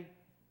their day?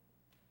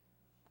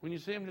 When you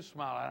see them, just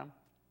smile at them.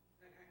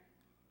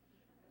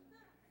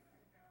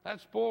 That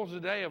spoils the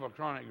day of a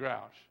chronic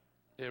grouch.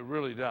 It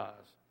really does.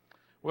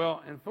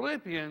 Well, in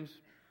Philippians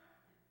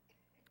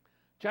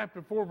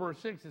chapter 4, verse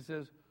 6, it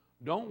says,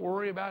 don't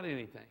worry about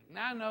anything.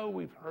 Now, I know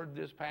we've heard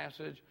this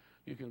passage.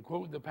 You can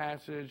quote the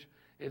passage.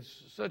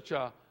 It's such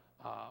a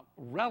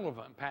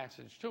relevant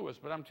passage to us.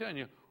 But I'm telling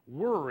you,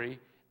 worry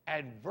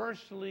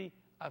adversely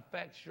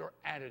affects your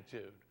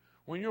attitude.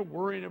 When you're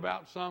worrying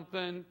about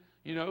something,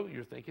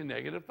 you're thinking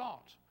negative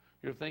thoughts.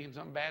 You're thinking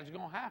something bad's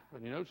going to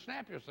happen.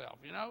 Snap yourself,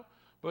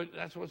 But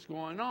that's what's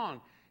going on.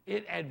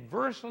 It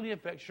adversely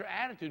affects your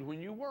attitude when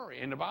you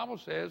worry. And the Bible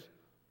says,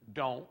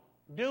 don't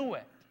do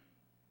it.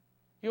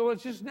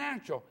 It's just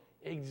natural.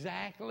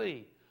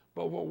 Exactly.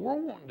 But what we're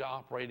wanting to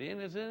operate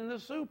in is in the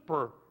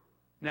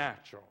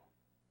supernatural.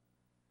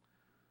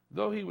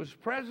 Though he was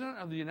president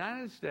of the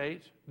United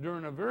States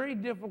during very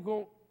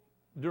difficult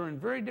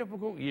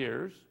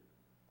years,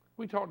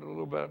 we talked a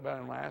little bit about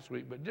him last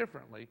week, but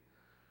differently,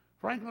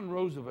 Franklin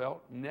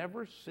Roosevelt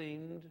never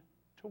seemed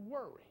to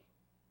worry.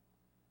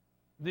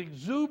 The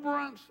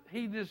exuberance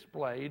he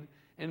displayed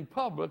in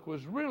public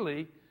was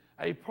really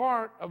a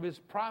part of his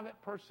private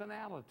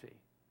personality.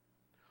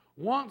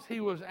 Once he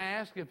was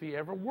asked if he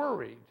ever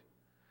worried,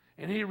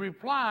 and he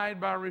replied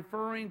by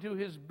referring to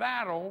his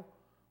battle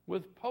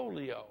with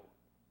polio,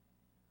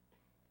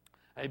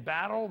 a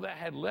battle that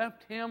had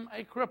left him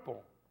a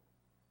cripple.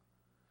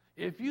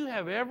 If you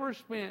have ever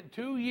spent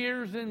 2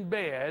 years in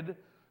bed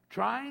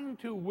trying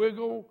to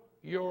wiggle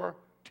your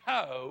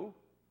toe,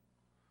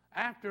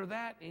 after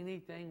that,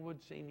 anything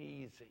would seem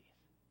easy.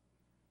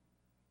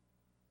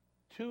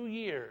 2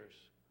 years,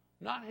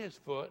 not his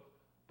foot,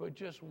 but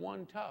just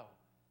one toe.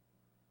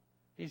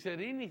 He said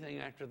anything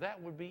after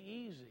that would be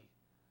easy.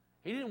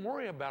 He didn't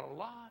worry about a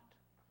lot.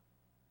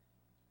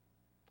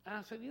 And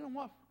I said, you know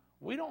what?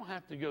 We don't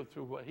have to go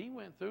through what he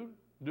went through,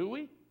 do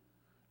we?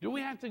 Do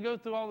we have to go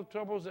through all the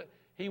troubles that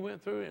he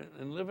went through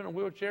and live in a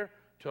wheelchair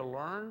to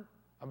learn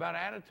about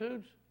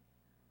attitudes?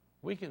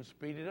 We can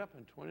speed it up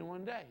in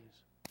 21 days.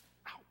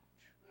 Ouch.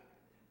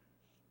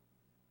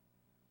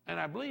 And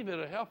I believe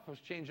it'll help us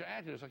change our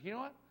attitude. It's like, you know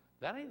what?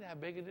 That ain't that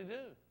big a to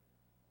do.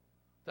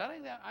 I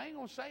ain't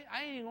going to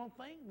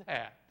think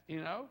that,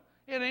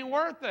 It ain't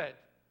worth it.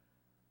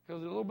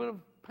 Because of a little bit of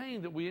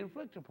pain that we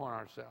inflict upon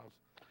ourselves.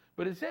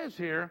 But it says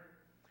here,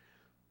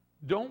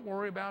 don't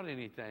worry about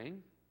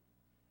anything.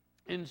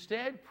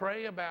 Instead,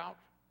 pray about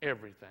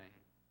everything.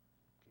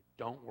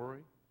 Don't worry,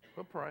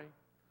 but pray.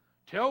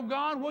 Tell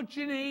God what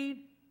you need.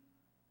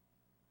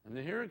 And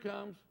then here it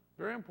comes,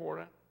 very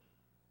important.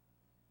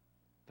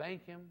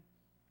 Thank Him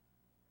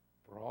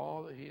for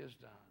all that He has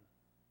done.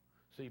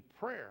 See,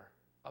 prayer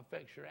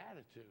affects your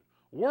attitude.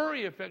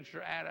 Worry affects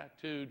your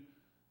attitude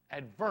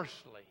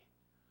adversely.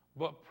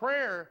 But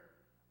prayer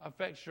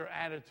affects your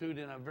attitude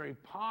in a very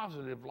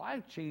positive,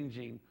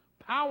 life-changing,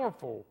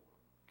 powerful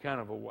kind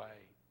of a way,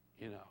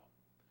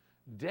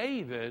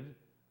 David,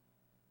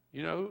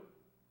 in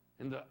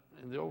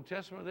the Old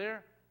Testament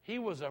there, he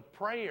was a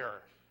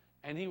prayer,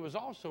 and he was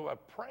also a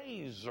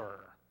praiser.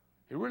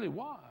 He really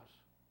was.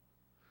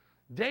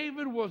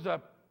 David was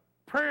a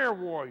prayer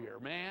warrior,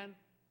 man.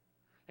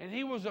 And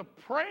he was a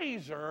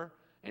praiser,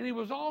 and he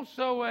was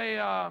also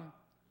a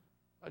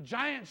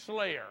giant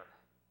slayer.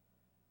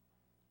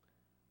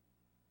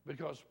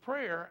 Because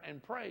prayer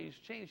and praise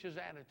change his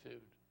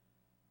attitude.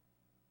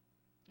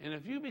 And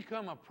if you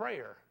become a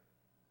prayer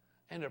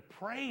and a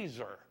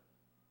praiser,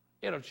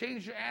 it'll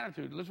change your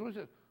attitude. Listen to what it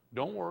says.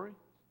 Don't worry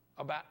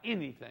about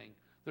anything.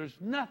 There's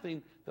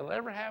nothing that'll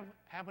ever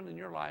happen in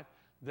your life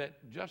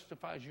that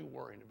justifies you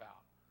worrying about.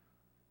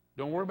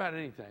 Don't worry about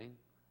anything.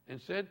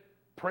 Instead,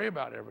 pray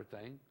about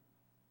everything.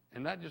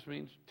 And that just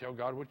means tell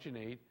God what you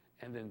need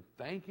and then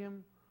thank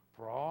him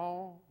for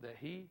all that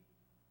he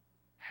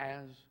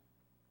has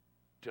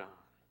done.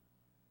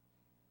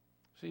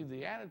 See,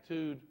 the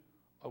attitude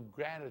of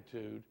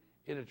gratitude,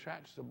 it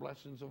attracts the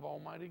blessings of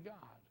Almighty God.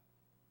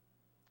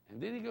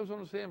 And then he goes on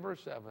to say in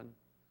verse 7,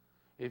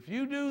 if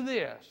you do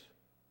this,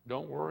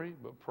 don't worry,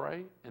 but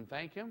pray and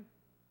thank him.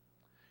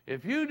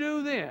 If you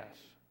do this,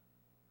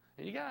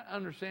 and you got to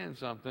understand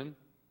something,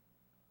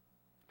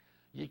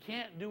 you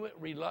can't do it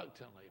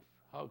reluctantly.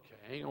 Okay,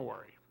 ain't gonna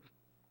worry.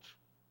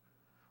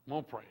 I'm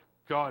gonna pray.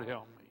 God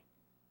help me.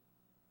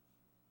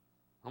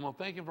 I'm gonna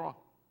thank him for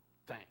all.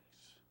 Thanks.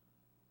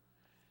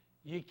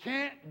 You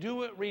can't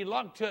do it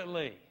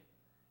reluctantly.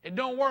 It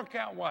don't work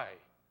that way.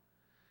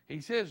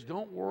 He says,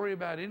 don't worry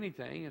about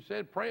anything.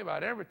 Instead, pray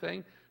about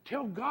everything.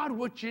 Tell God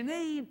what you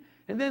need,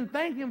 and then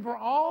thank him for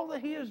all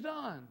that he has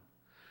done.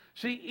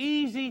 See,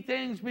 easy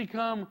things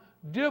become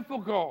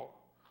difficult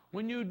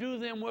when you do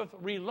them with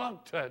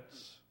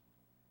reluctance,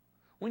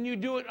 when you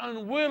do it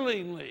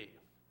unwillingly.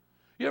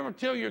 You ever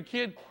tell your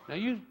kid, now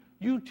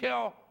you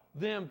tell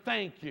them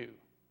thank you.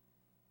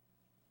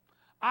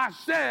 I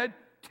said,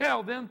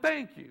 tell them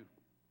thank you.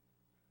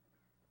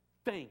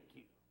 Thank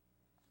you.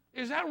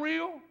 Is that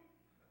real?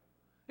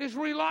 It's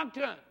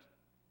reluctant.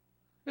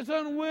 It's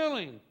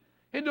unwilling.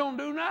 It don't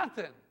do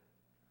nothing.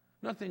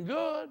 Nothing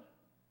good.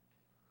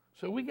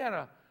 So we got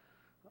to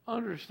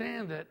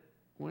understand that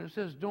when it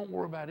says don't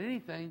worry about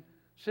anything,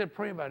 it said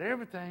pray about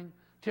everything,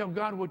 tell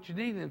God what you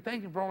need and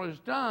thank him for all he's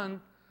done.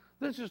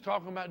 This is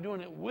talking about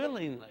doing it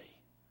willingly,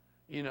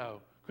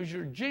 because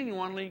you're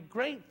genuinely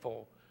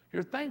grateful.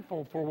 You're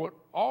thankful for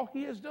all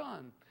he has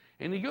done.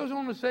 And he goes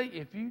on to say,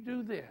 if you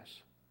do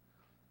this,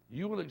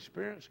 you will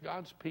experience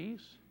God's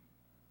peace.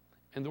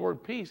 And the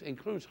word peace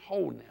includes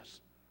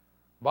wholeness,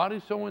 body,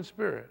 soul, and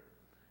spirit.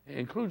 It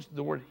includes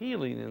the word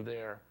healing in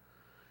there.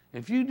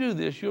 If you do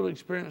this, you'll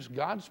experience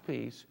God's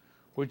peace,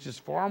 which is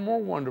far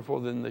more wonderful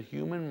than the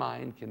human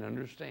mind can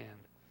understand.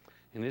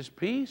 And this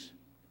peace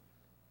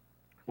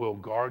will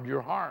guard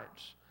your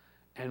hearts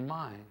and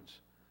minds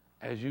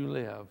as you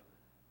live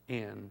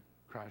in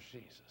Christ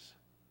Jesus.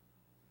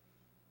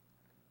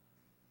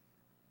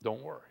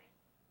 Don't worry.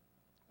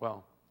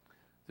 Well,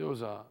 there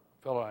was a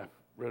fellow I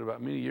read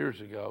about many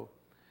years ago,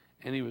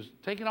 and he was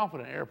taking off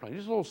in an airplane,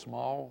 just a little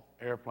small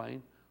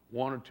airplane,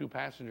 1 or 2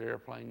 passenger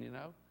airplane,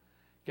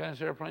 Got in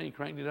this airplane, he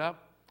cranked it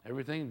up,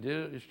 everything,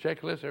 did his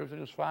checklist, everything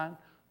was fine,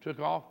 took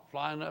off,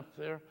 flying up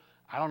there.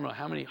 I don't know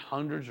how many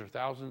hundreds or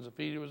thousands of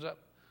feet he was up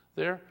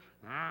there.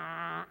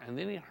 And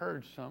then he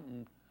heard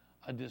something,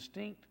 a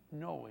distinct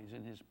noise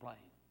in his plane.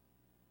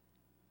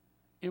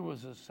 It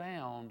was the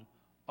sound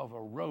of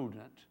a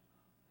rodent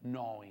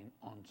gnawing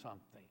on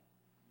something.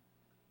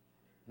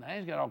 Now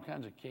he's got all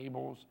kinds of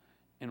cables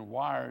and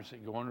wires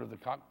that go under the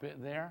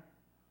cockpit there.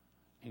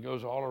 He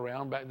goes all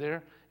around back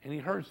there, and he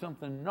heard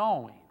something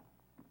gnawing.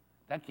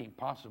 That can't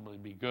possibly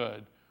be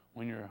good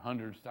when you're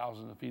hundreds,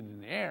 thousands of feet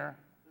in the air.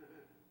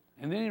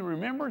 And then he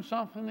remembered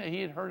something that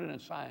he had heard in a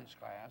science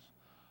class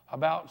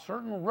about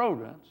certain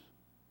rodents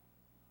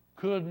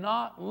could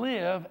not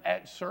live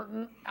at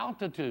certain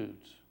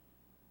altitudes.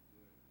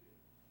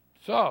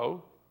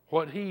 So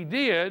what he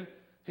did,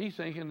 he's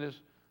thinking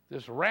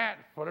this rat,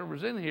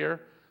 whatever's in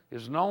here,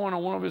 is gnawing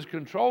on one of his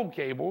control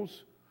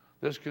cables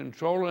that's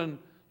controlling,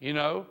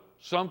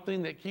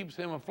 something that keeps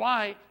him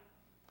aflight.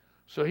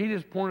 So he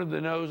just pointed the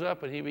nose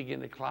up and he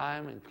began to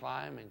climb and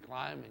climb and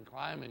climb and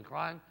climb and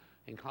climb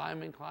and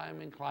climb and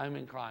climb and climb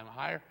and climb,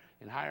 higher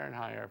and higher and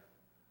higher.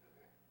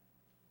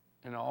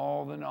 And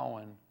all the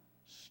gnawing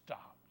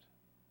stopped.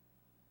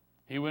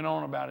 He went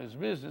on about his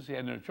business. He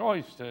had no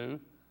choice to.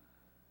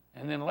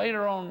 And then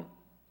later on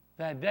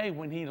that day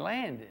when he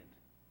landed,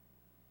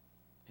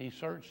 he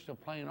searched the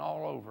plane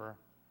all over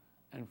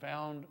and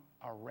found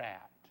a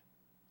rat,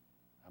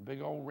 a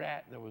big old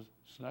rat that was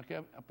snuck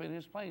up in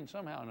his plane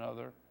somehow or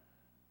another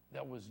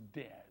that was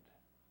dead.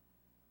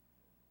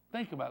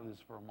 Think about this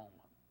for a moment.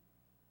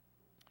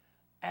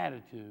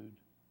 Attitude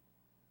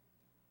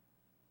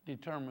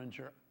determines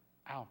your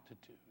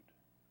altitude.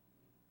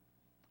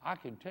 I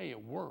can tell you,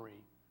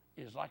 worry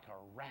is like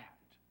a rat,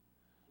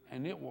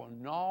 and it will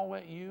gnaw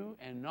at you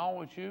and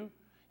gnaw at you,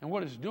 and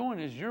what it's doing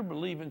is you're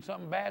believing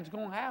something bad's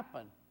going to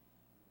happen.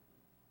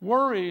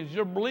 Worry is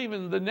you're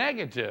believing the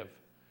negative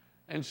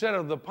instead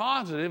of the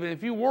positive, and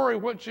if you worry,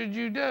 what should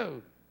you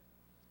do?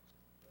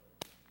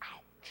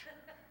 Ouch.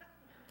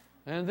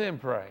 And then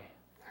pray.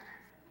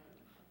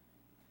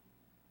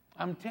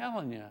 I'm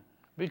telling you,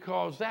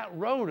 because that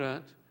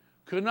rodent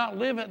could not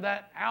live at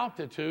that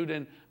altitude,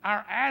 and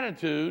our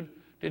attitude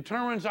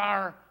determines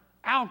our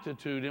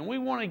altitude, and we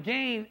want to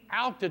gain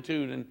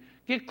altitude and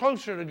get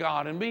closer to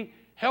God and be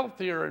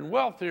healthier and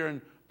wealthier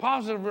and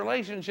positive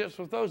relationships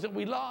with those that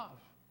we love.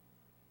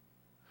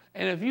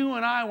 And if you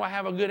and I will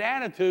have a good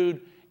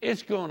attitude,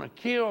 it's going to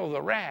kill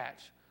the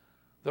rats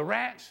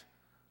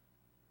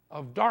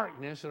of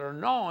darkness that are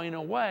gnawing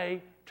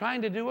away,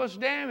 trying to do us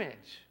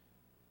damage.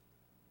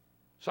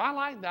 So I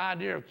like the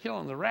idea of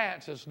killing the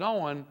rats that's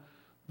knowing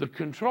the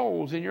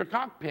controls in your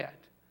cockpit.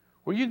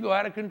 where you go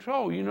out of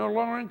control. You're no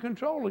longer in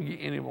control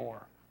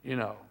anymore, you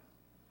know.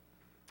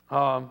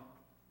 Oh,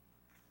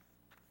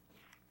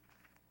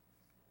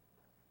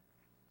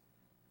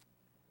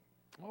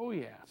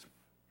 yes.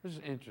 This is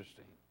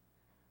interesting.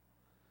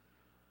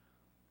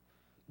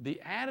 The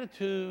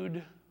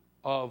attitude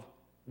of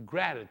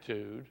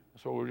gratitude,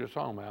 that's what we were just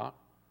talking about.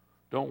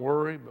 Don't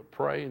worry, but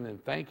pray and then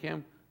thank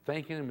Him.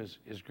 Thanking Him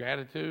is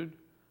gratitude,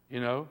 you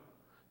know.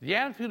 The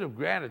attitude of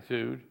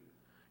gratitude,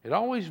 it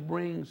always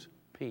brings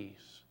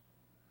peace.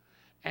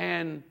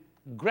 And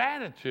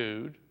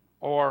gratitude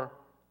or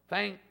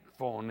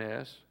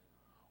thankfulness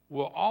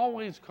will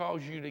always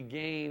cause you to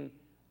gain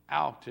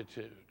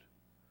altitude.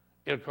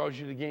 It'll cause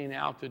you to gain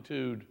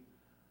altitude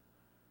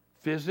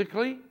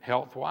physically,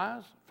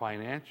 health-wise,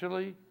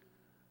 financially,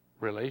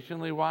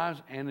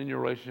 relationally-wise, and in your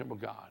relationship with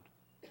God.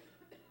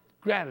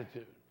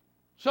 Gratitude.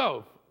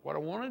 So, what I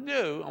want to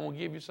do, I want to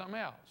give you something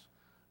else.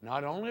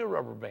 Not only a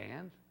rubber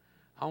band,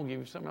 I want to give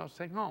you something else to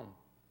take home.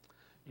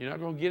 You're not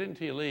going to get it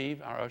until you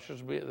leave. Our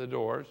ushers will be at the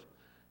doors.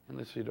 And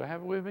let's see, do I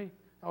have it with me?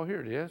 Oh,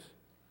 here it is.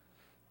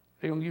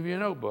 They're going to give you a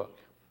notebook,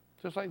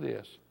 just like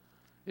this.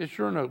 It's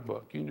your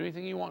notebook. You can do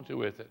anything you want to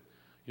with it.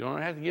 You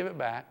don't have to give it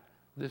back.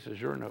 This is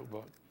your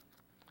notebook.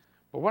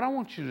 But what I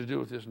want you to do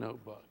with this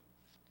notebook,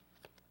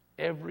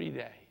 every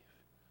day,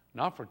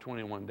 not for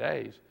 21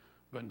 days,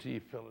 but until you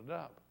fill it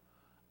up,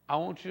 I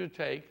want you to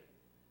take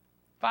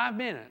 5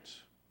 minutes,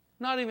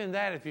 not even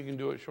that if you can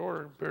do it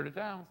shorter period of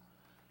time,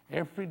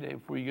 every day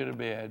before you go to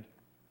bed,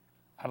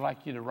 I'd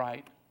like you to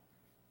write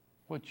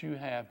what you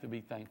have to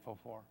be thankful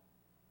for.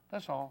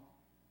 That's all.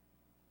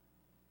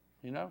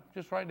 You know,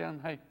 just write down,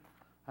 hey,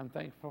 I'm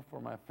thankful for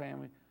my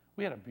family.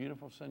 We had a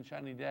beautiful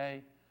sunshiny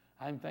day.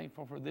 I'm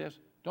thankful for this.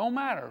 Don't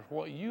matter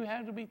what you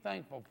have to be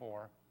thankful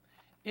for.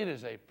 It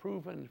is a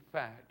proven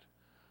fact.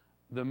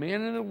 The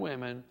men and the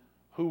women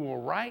who will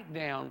write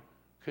down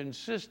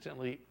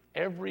consistently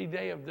every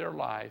day of their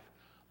life,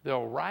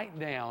 they'll write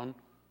down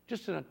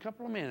just in a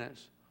couple of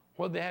minutes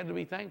what they had to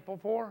be thankful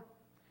for.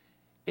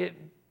 It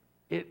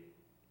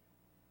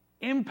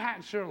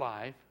impacts their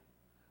life.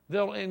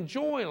 They'll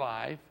enjoy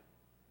life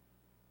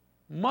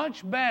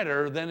much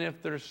better than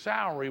if their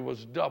salary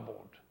was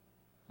doubled.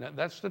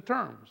 That's the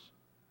terms.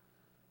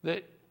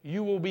 That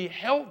you will be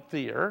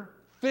healthier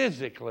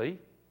physically,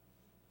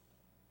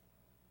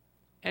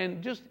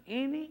 and just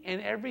any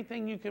and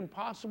everything you can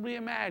possibly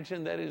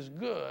imagine that is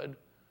good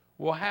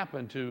will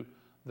happen to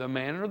the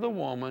man or the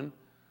woman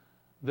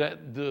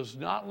that does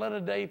not let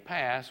a day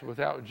pass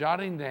without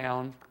jotting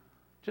down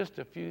just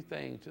a few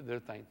things that they're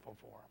thankful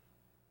for.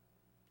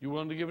 You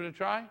willing to give it a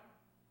try?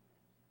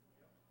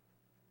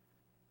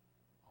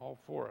 All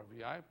 4 of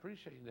you. I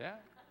appreciate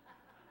that.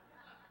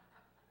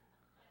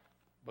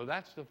 But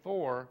that's the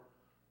 4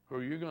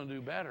 who you're going to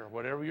do better.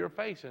 Whatever you're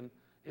facing,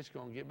 it's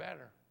going to get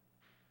better.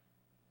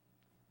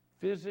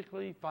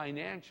 Physically,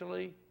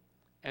 financially,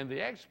 and the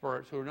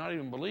experts who are not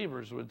even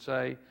believers would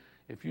say,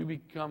 if you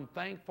become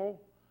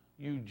thankful,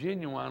 you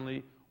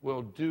genuinely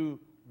will do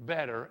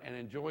better and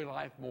enjoy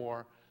life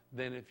more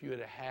than if you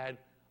had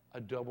a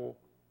double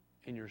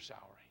in your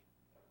salary.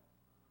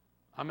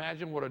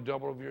 Imagine what a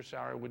double of your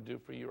salary would do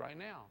for you right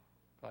now.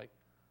 Like,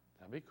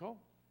 that'd be cool.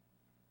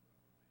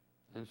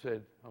 And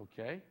said,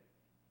 okay,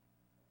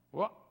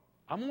 well,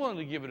 I'm willing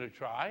to give it a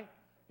try.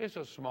 It's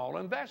a small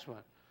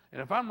investment.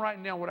 And if I'm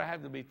writing down what I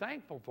have to be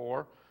thankful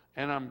for,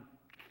 and I'm,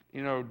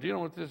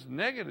 dealing with this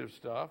negative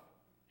stuff,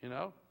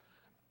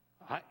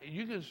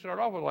 you can start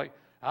off with like,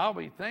 I'll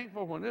be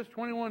thankful when this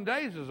 21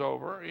 days is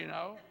over,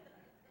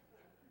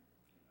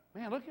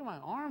 Man, look at my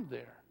arm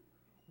there.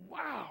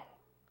 Wow.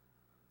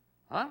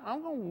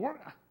 I'm going to work.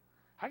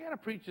 I got to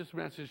preach this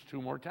message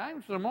 2 more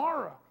times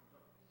tomorrow.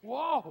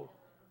 Whoa.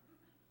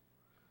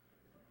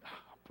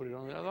 I'll put it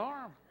on the other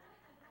arm.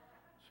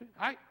 See,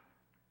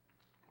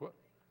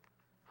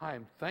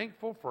 I'm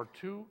thankful for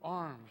 2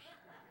 arms.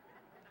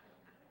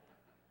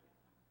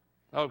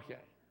 Okay.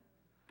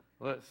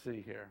 Let's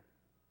see here.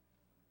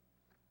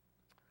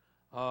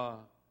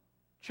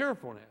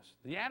 Cheerfulness.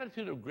 The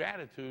attitude of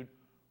gratitude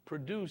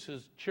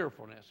produces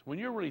cheerfulness. When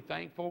you're really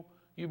thankful,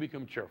 you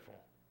become cheerful.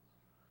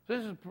 So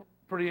this is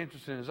pretty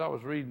interesting as I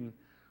was reading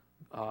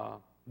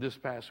this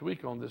past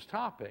week on this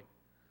topic.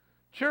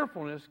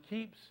 Cheerfulness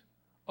keeps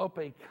up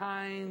a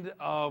kind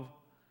of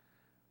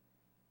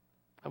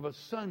a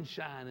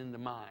sunshine in the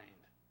mind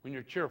when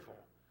you're cheerful.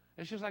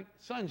 It's just like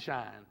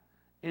sunshine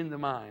in the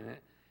mind.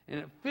 And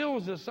it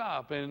fills us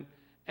up and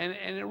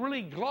it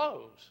really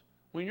glows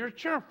when you're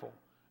cheerful.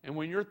 And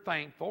when you're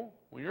thankful,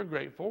 when you're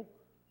grateful,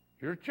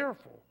 you're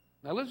cheerful.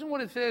 Now listen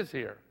what it says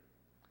here.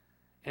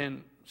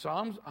 In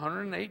Psalms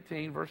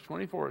 118, verse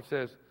 24, it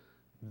says,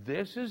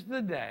 this is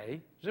the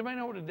day. Does anybody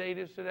know what the date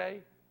is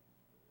today?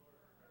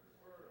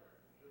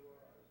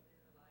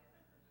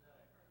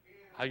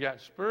 I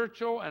got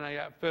spiritual and I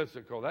got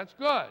physical. That's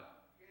good.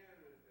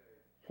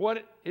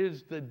 What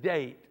is the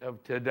date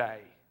of today?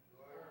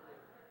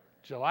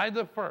 July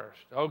the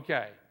 1st.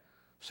 Okay.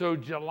 So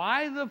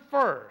July the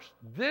 1st,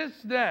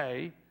 this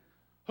day,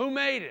 who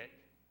made it?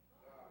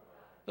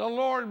 The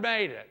Lord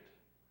made it.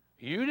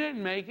 You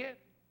didn't make it.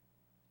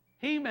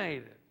 He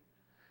made it.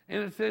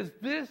 And it says,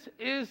 this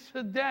is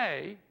the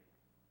day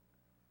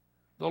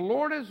the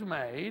Lord has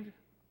made.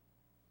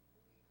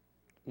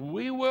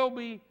 We will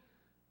be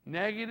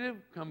negative,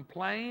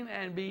 complain,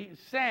 and be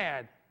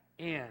sad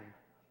in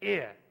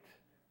it.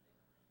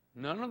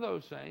 None of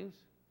those things.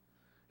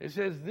 It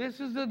says, this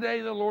is the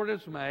day the Lord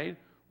has made.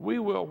 We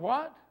will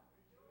what?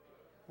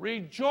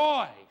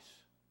 Rejoice.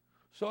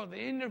 So at the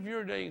end of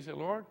your day, you say,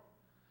 Lord,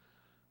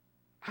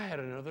 I had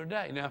another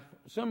day. Now,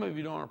 some of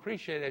you don't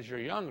appreciate it as you're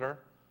younger,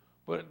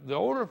 but the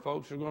older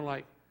folks are going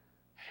like,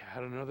 hey, I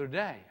had another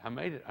day. I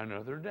made it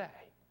another day.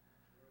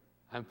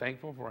 I'm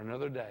thankful for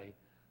another day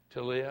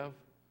to live,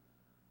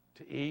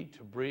 to eat,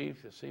 to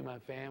breathe, to see my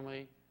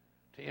family,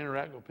 to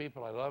interact with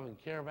people I love and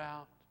care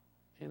about,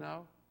 you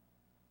know.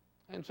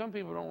 And some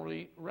people don't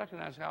really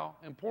recognize how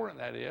important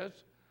that is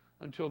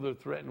until they're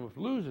threatened with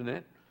losing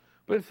it.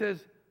 But it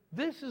says,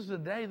 this is the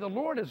day the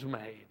Lord has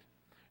made.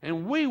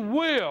 And we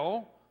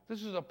will,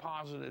 this is a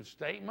positive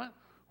statement,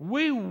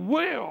 we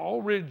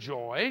will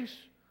rejoice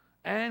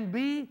and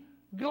be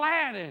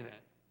glad in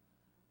it.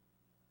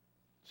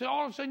 So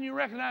all of a sudden you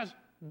recognize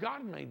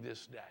God made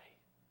this day.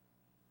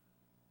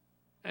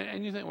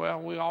 And you think,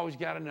 well, we always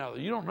got another.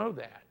 You don't know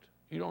that.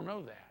 You don't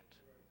know that.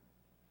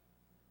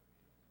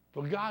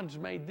 But God's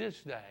made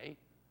this day,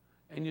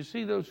 and you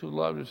see those who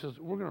love it, says,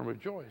 we're going to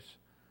rejoice,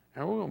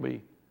 and we're going to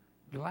be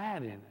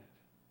glad in it.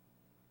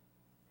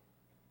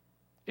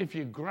 If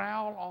you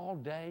growl all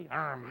day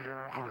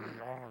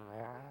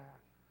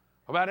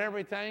about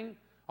everything,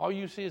 all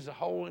you see is a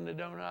hole in the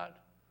donut.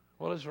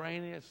 Well, it's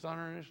raining, it's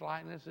thundering, it's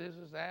lightning, it's this,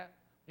 it's that.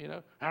 You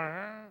know,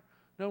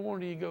 no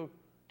wonder you go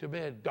to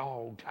bed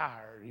dog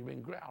tired. You've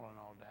been growling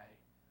all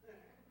day.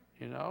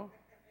 You know?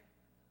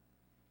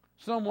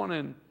 Someone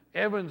in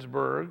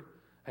Evansburg,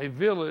 a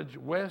village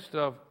west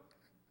of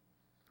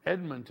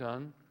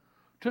Edmonton,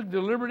 took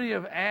the liberty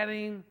of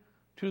adding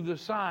to the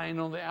sign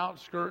on the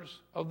outskirts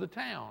of the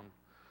town.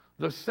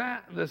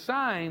 The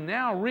sign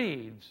now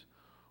reads,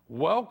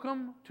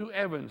 "Welcome to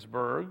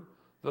Evansburg,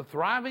 the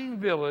thriving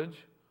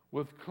village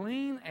with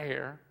clean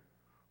air,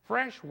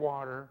 fresh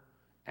water,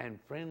 and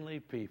friendly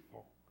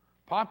people.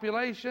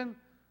 Population,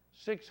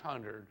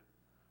 600.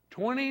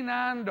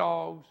 29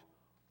 dogs,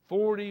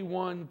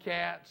 41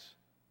 cats,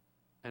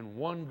 and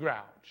 1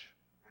 grouch."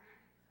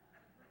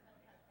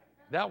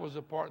 That was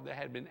the part that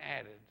had been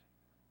added.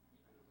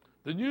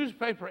 The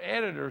newspaper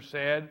editor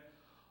said,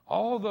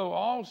 although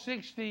all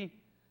 60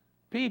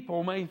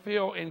 people may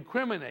feel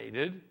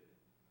incriminated,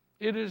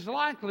 it is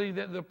likely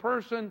that the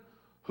person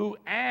who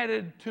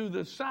added to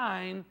the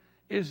sign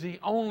is the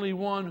only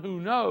one who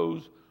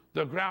knows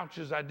the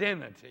grouch's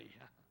identity.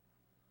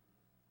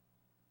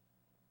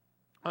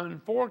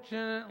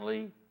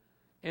 Unfortunately,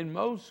 in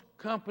most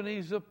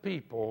companies of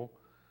people,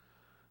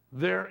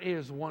 there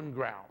is one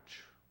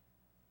grouch.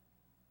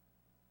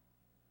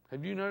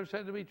 Have you noticed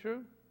that to be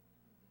true?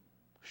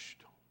 Shh,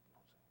 don't.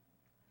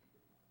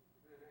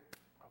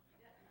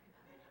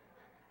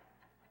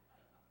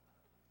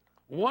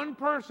 One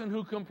person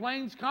who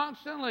complains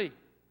constantly.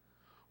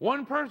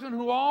 One person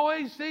who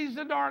always sees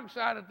the dark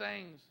side of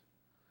things.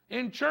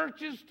 In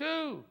churches,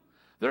 too,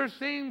 there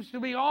seems to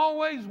be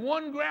always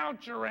one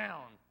grouch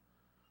around.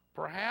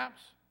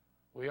 Perhaps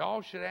we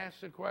all should ask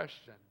the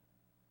question,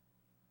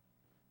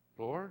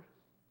 Lord,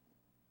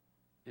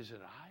 is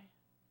it I?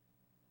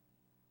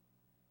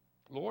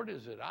 Lord,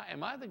 is it I?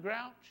 Am I the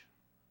grouch?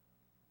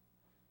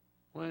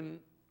 When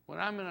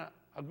I'm in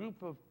a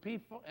group of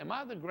people, am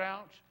I the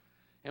grouch?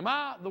 Am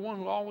I the one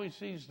who always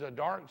sees the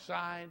dark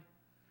side?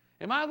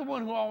 Am I the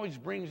one who always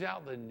brings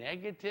out the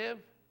negative?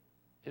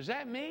 Is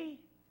that me?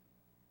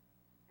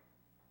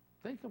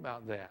 Think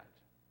about that.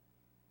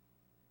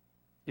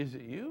 Is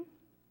it you?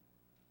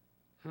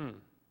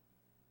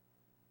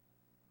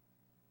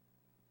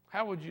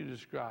 How would you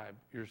describe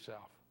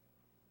yourself?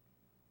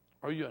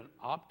 Are you an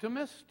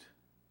optimist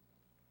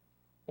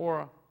or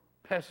a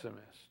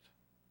pessimist?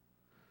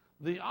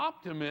 The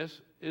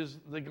optimist is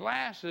the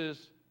glass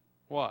is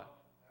what?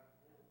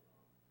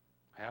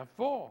 Half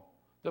full.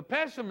 The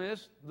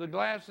pessimist, the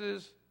glass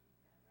is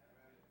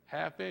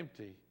half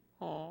empty.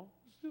 Oh,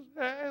 it's just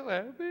half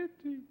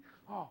empty.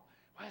 Oh,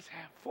 well, it's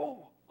half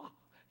full. Oh,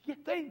 yeah,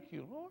 thank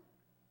you, Lord.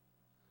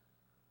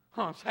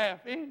 Oh, it's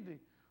half empty.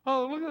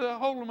 Oh, look at that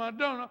hole in my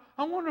donut.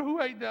 I wonder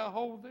who ate that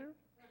hole there.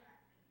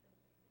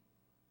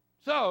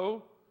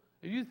 So,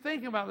 if you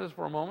think about this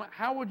for a moment,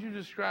 how would you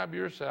describe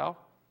yourself?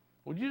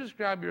 Would you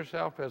describe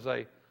yourself as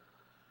a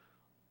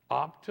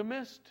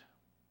optimist?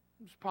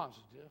 It's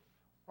positive.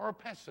 Or a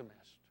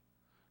pessimist?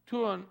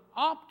 To an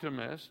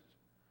optimist,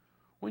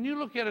 when you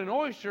look at an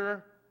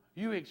oyster,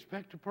 you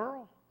expect a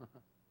pearl.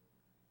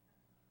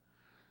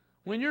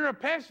 When you're a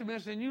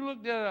pessimist and you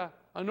looked at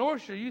an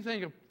oyster, you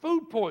think of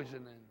food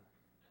poisoning.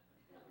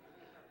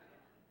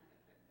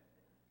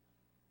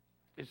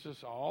 It's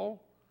just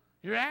all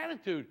your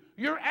attitude.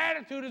 Your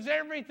attitude is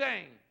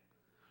everything.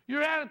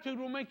 Your attitude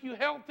will make you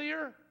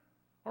healthier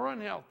or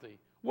unhealthy,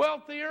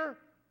 wealthier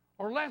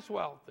or less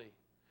wealthy.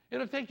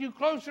 It'll take you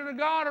closer to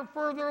God or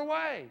further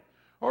away,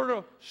 or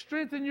to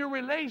strengthen your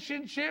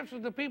relationships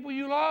with the people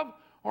you love,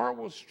 or it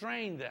will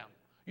strain them.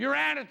 Your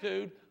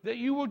attitude that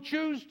you will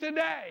choose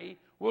today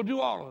will do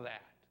all of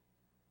that.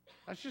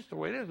 That's just the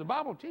way it is. The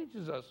Bible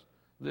teaches us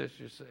this,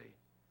 you see.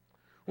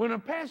 When a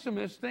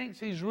pessimist thinks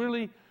he's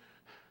really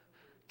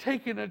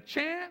taking a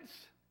chance,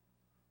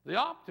 the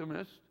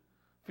optimist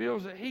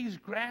feels that he's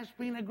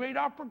grasping a great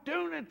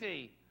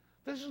opportunity.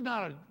 This is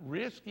not a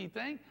risky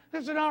thing.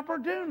 This is an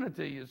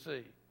opportunity, you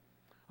see.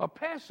 A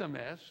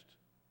pessimist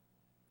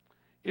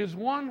is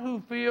one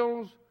who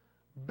feels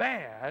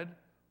bad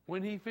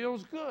when he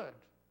feels good.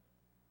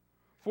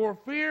 For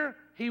fear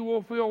he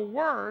will feel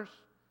worse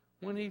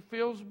when he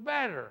feels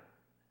better.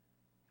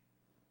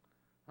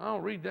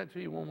 I'll read that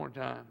to you one more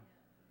time.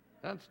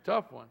 That's a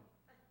tough one.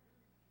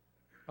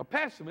 A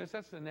pessimist,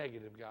 that's the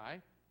negative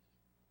guy,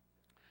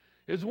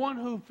 is one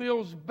who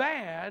feels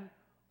bad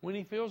when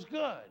he feels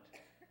good.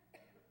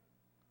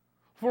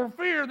 For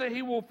fear that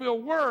he will feel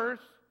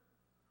worse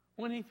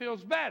when he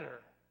feels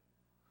better.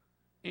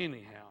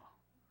 Anyhow,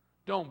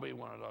 don't be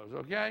one of those,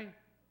 okay?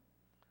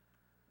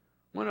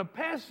 When a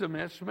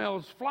pessimist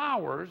smells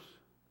flowers,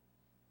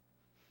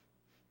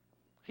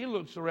 he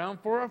looks around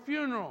for a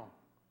funeral.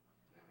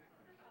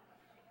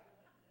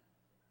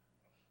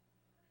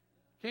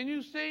 Can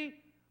you see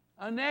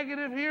a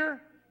negative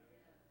here?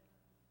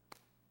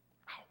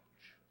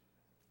 Ouch.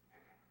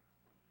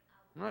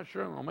 I'm not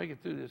sure I'm going to make it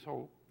through this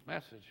whole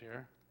message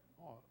here.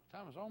 Oh,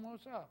 time is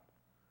almost up.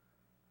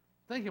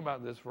 Think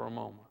about this for a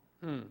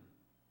moment.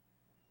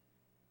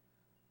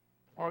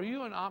 Are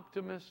you an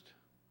optimist?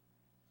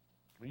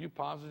 Are you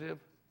positive?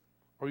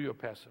 Or are you a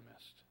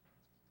pessimist?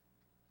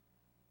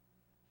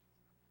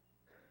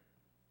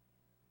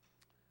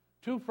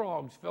 Two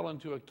frogs fell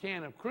into a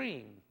can of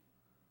cream,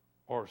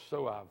 or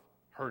so I've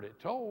heard it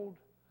told.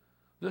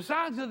 The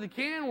sides of the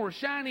can were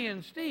shiny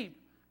and steep,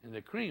 and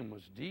the cream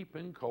was deep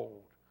and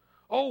cold.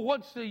 Oh,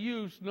 what's the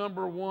use,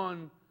 number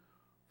one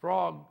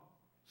frog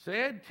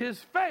said.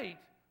 'Tis fate,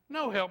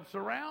 no help's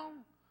around.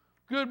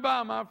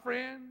 Goodbye, my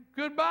friend.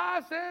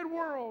 Goodbye, sad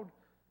world.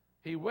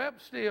 He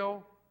wept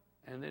still,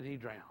 and then he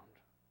drowned.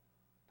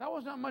 That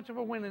was not much of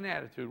a winning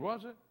attitude,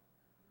 was it?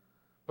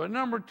 But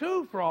number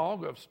two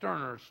frog, of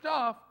sterner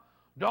stuff,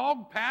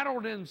 dog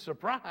paddled in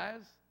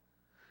surprise,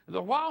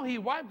 the while he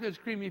wiped his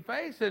creamy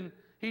face and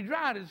he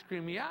dried his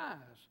creamy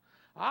eyes.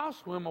 I'll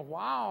swim a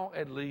while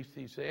at least,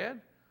 he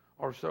said,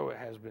 or so it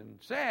has been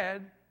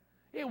said.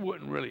 It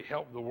wouldn't really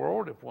help the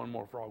world if one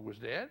more frog was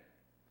dead.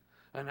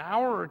 An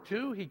hour or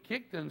two he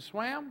kicked and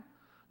swam.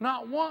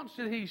 Not once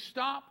did he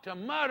stop to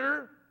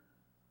mutter,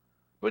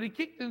 but he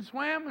kicked and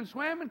swam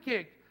and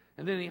kicked,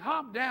 and then he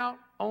hopped out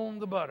on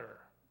the butter.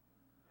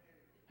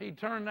 He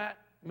turned that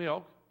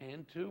milk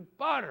into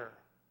butter.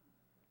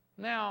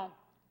 Now,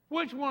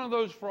 which one of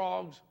those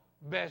frogs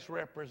best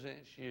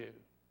represents you?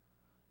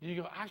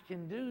 You go, I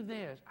can do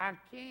this. I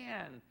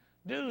can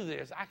do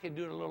this. I can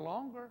do it a little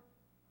longer.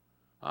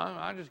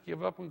 I just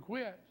give up and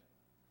quit.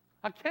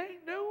 I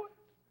can't do it.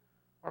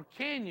 Or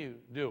can you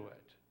do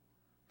it?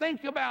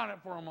 Think about it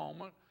for a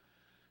moment.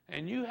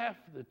 And you have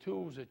the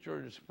tools at your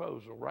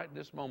disposal right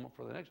this moment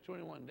for the next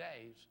 21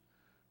 days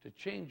to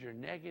change your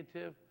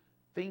negative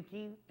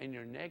thinking and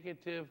your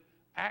negative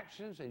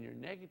actions and your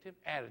negative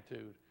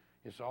attitude.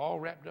 It's all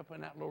wrapped up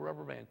in that little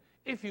rubber band,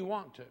 if you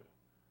want to.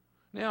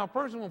 Now, a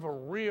person with a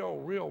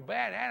real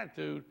bad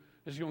attitude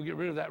is going to get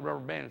rid of that rubber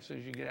band as soon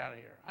as you get out of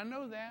here. I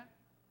know that.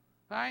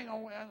 I ain't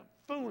going to,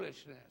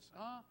 foolishness.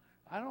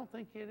 I don't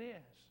think it is.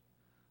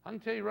 I can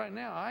tell you right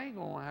now, I ain't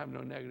going to have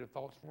no negative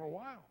thoughts for a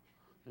while,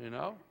 you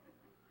know.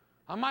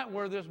 I might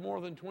wear this more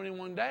than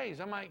 21 days.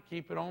 I might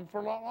keep it on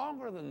for a lot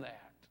longer than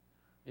that,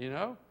 you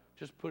know.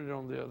 Just put it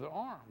on the other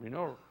arm, you know,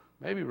 or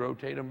maybe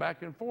rotate them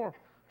back and forth,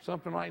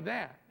 something like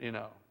that, you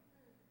know.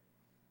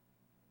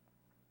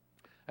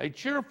 A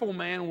cheerful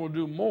man will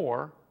do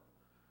more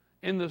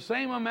in the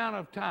same amount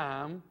of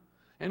time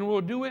and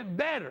will do it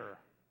better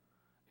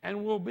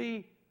and will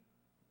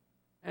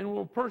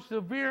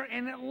persevere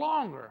in it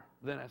longer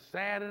than a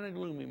sad and a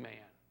gloomy man.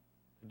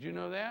 Did you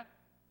know that?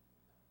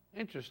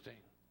 Interesting.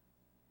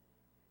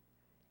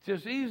 It's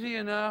just easy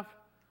enough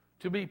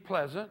to be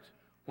pleasant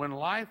when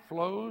life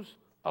flows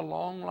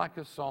along like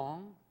a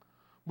song,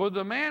 but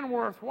the man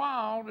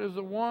worthwhile is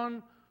the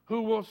one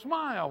who will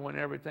smile when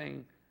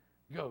everything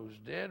goes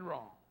dead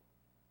wrong.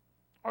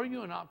 Are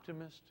you an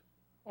optimist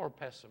or a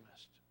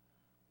pessimist?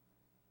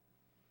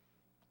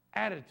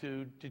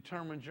 Attitude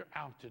determines your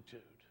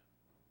altitude.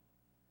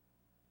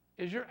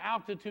 Is your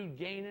altitude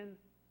gaining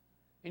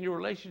in your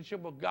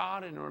relationship with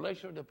God and your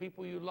relationship with the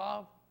people you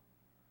love?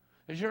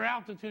 Is your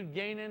altitude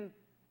gaining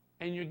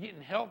and you're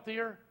getting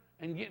healthier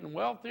and getting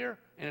wealthier?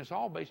 And it's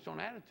all based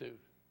on attitude.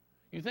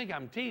 You think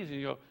I'm teasing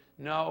you.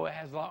 No,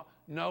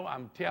 no,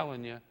 I'm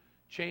telling you,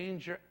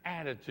 change your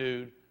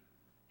attitude.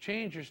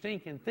 Change your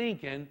stinking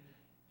thinking.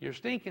 Your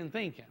stinking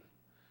thinking.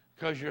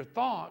 Because your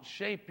thoughts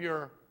shape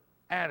your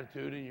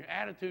attitude, and your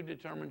attitude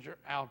determines your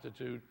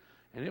altitude,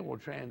 and it will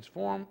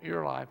transform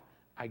your life,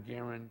 I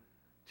guarantee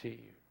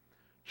you.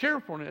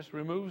 Cheerfulness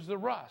removes the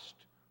rust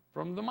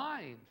from the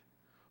mind.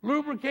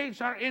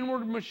 lubricates our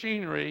inward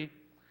machinery,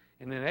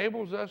 and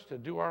enables us to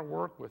do our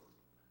work with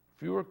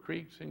fewer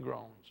creaks and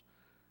groans.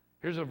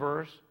 Here's a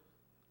verse,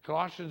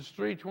 Colossians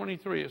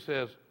 3:23. It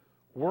says,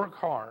 work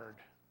hard.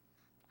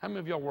 How many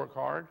of y'all work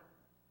hard?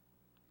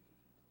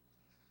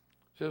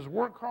 It says,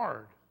 work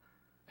hard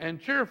and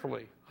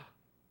cheerfully.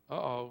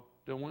 Uh-oh,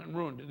 done went and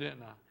ruined it,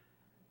 didn't I?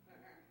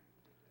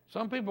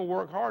 Some people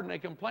work hard and they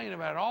complain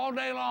about it all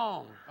day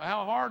long,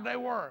 how hard they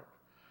work.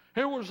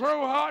 It was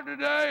so hot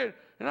today,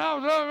 and I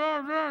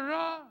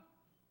was...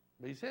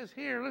 But he says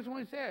here, listen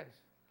what he says.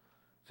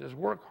 He says,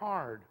 work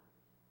hard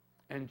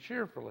and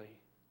cheerfully.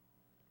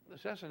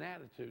 That's an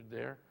attitude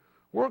there.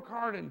 Work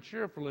hard and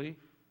cheerfully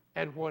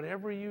at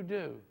whatever you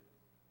do,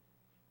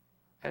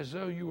 as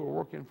though you were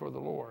working for the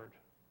Lord.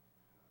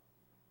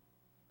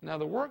 Now,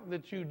 the work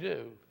that you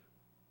do,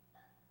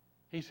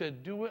 he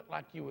said, do it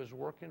like you was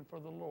working for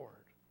the Lord.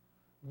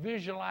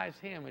 Visualize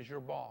him as your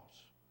boss.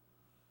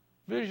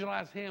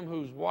 Visualize him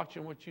who's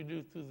watching what you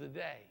do through the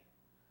day.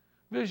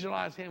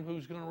 Visualize him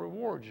who's going to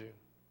reward you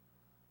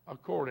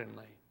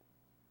accordingly.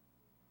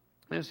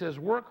 And it says,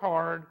 work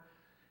hard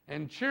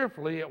and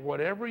cheerfully at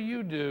whatever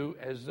you do,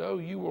 as though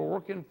you were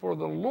working for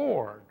the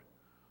Lord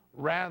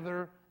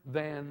rather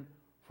than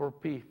for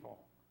people.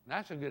 And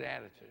that's a good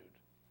attitude.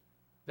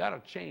 That'll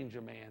change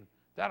a man.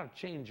 That'll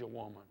change a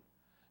woman.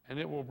 And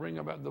it will bring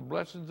about the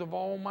blessings of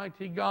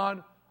Almighty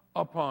God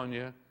upon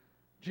you.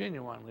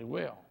 Genuinely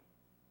will.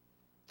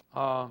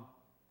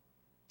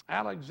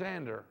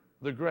 Alexander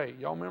the Great.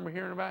 Y'all remember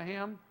hearing about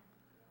him?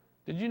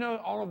 Did you know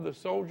all of the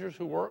soldiers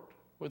who worked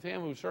with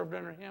him, who served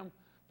under him,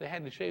 they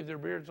had to shave their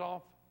beards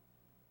off?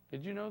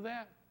 Did you know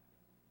that?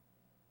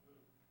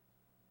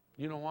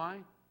 You know why?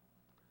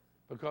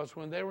 Because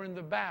when they were in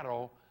the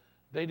battle,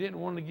 they didn't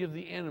want to give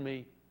the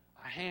enemy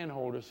a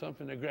handhold or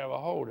something to grab a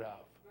hold of.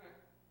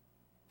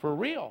 For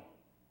real.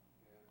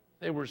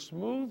 They were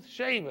smooth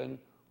shaven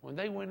when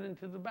they went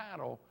into the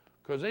battle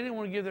because they didn't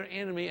want to give their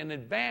enemy an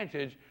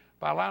advantage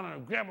by allowing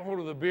them to grab a hold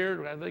of the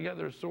beard as they got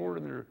their sword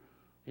and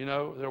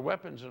their, their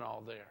weapons and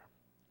all there.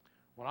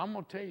 Well, I'm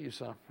going to tell you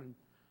something.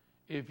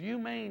 If you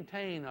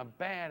maintain a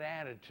bad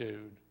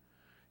attitude,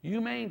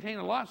 you maintain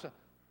a lot of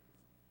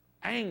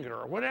anger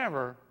or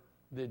whatever,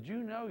 did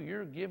you know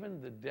you're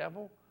giving the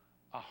devil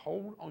a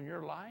hold on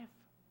your life?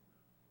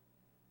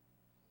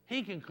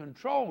 He can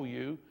control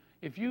you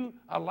if you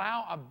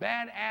allow a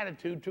bad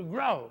attitude to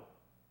grow.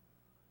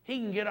 He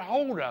can get a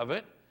hold of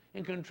it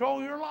and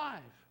control your life.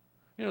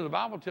 You know, the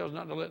Bible tells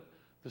not to let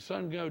the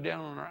sun go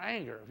down on our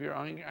anger. If you're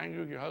angry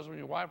with your husband,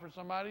 your wife, or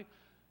somebody,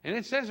 and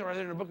it says it right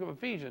there in the book of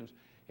Ephesians,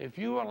 if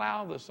you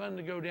allow the sun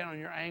to go down on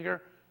your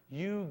anger,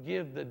 you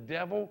give the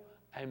devil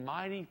a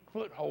mighty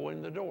foothold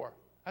in the door.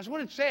 That's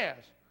what it says.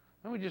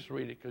 Let me just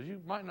read it because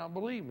you might not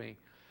believe me.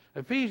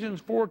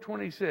 Ephesians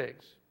 4:26.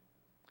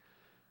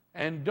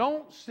 And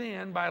don't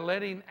sin by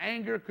letting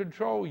anger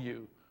control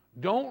you.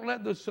 Don't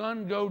let the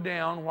sun go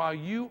down while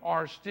you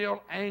are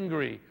still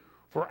angry.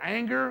 For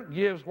anger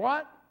gives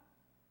what?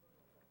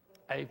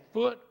 A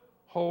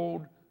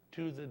foothold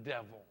to the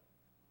devil.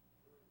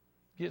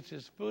 Gets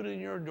his foot in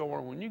your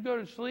door. When you go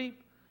to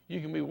sleep,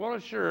 you can be well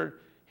assured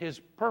his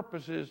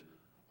purposes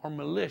are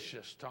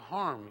malicious to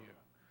harm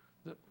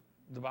you.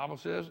 The Bible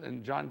says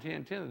in John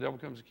 10:10, the devil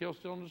comes to kill,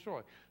 steal, and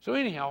destroy. So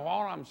anyhow,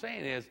 all I'm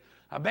saying is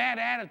a bad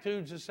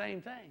attitude's the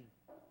same thing.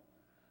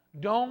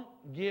 Don't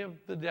give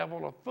the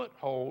devil a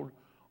foothold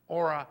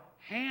or a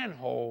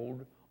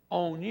handhold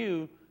on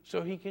you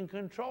so he can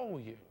control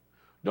you.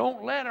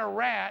 Don't let a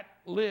rat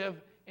live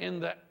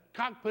in the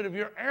cockpit of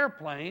your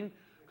airplane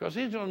because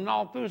he's going to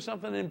gnaw through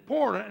something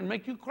important and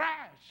make you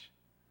crash.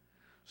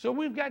 So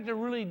we've got to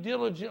really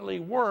diligently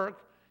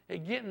work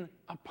at getting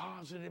a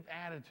positive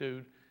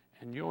attitude,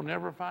 and you'll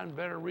never find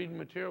better reading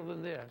material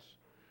than this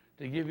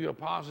to give you a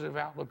positive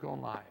outlook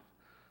on life.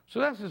 So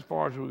that's as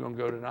far as we're going to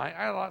go tonight.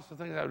 I have lots of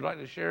things I would like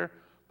to share,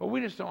 but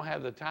we just don't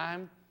have the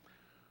time.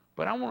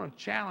 But I want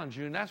to challenge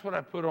you, and that's what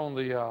I put on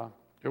the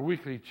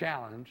weekly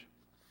challenge,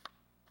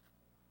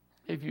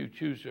 if you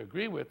choose to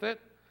agree with it.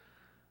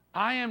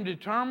 I am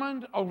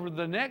determined over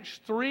the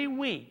next 3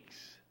 weeks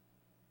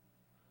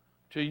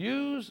to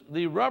use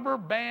the rubber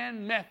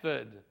band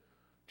method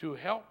to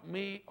help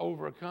me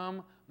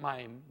overcome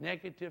my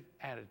negative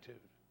attitude.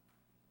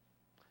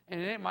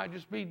 And it might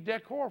just be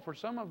decor for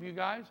some of you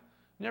guys.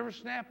 Never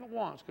snap at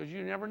once because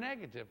you're never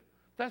negative.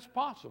 That's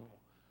possible.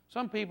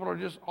 Some people are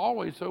just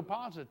always so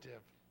positive.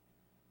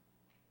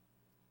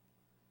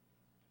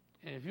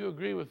 And if you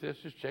agree with this,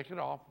 just check it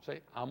off and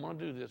say, I'm going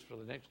to do this for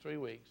the next 3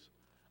 weeks.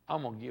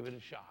 I'm going to give it a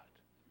shot.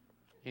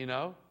 And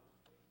I'm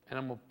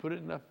going to put it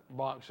in the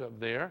box up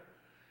there.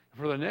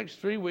 For the next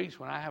 3 weeks,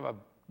 when I have a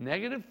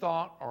negative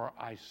thought or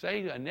I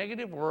say a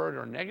negative word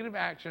or a negative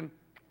action,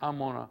 I'm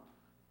going to,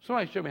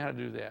 somebody show me how to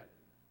do that.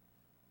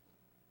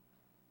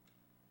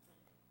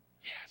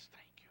 Yes,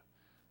 thank you.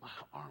 My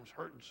arm's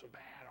hurting so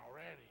bad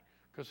already.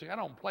 Because, see, I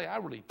don't play. I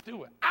really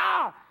do it.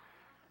 Ah!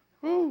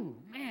 Ooh,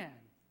 man.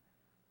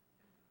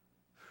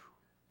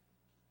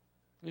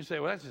 You say,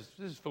 well, this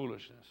is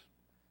foolishness.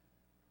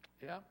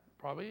 Yeah,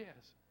 probably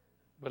is.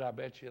 But I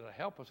bet you it'll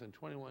help us in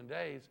 21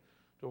 days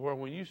to where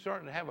when you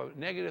start to have a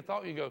negative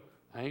thought, you go,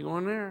 I ain't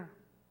going there.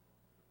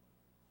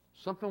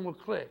 Something will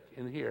click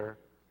in here,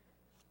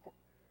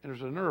 and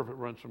there's a nerve that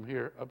runs from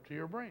here up to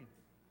your brain.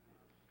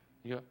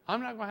 You go,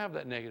 I'm not going to have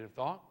that negative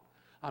thought.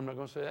 I'm not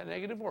going to say that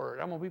negative word.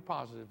 I'm going to be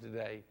positive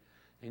today.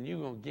 And you're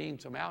going to gain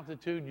some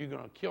altitude. You're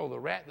going to kill the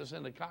rat that's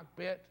in the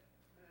cockpit.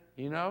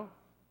 You know?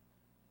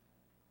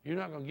 You're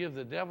not going to give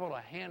the devil a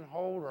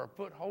handhold or a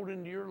foothold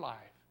into your life.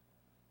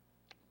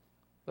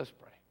 Let's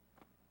pray.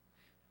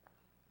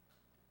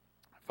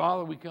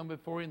 Father, we come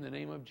before you in the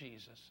name of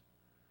Jesus,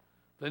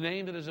 the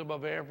name that is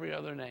above every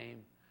other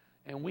name.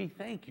 And we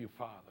thank you,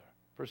 Father,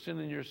 for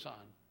sending your Son,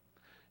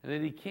 and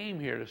that he came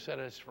here to set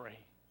us free.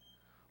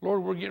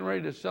 Lord, we're getting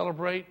ready to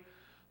celebrate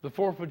the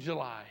 4th of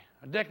July,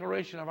 a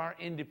declaration of our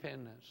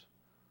independence.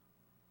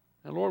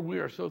 And Lord, we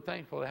are so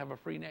thankful to have a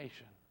free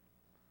nation.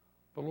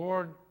 But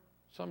Lord,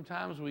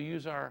 sometimes we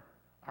use our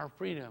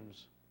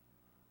freedoms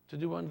to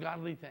do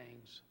ungodly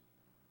things.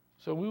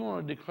 So we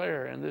want to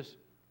declare in this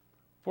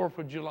 4th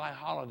of July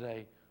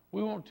holiday,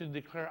 we want to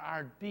declare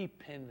our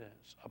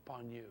dependence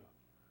upon you.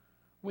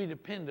 We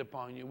depend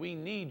upon you. We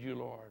need you,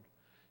 Lord.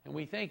 And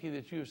we thank you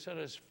that you have set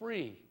us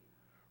free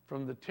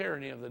from the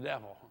tyranny of the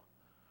devil,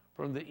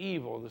 from the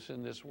evil that's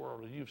in this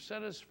world. You've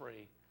set us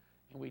free,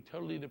 and we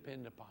totally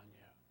depend upon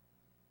you.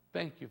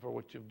 Thank you for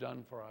what you've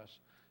done for us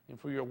and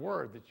for your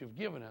word that you've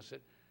given us.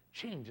 It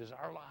changes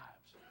our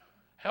lives.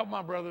 Help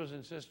my brothers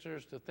and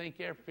sisters to think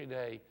every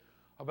day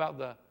about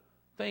the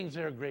things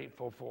they're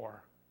grateful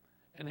for,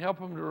 and help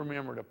them to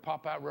remember to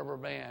pop out rubber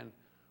band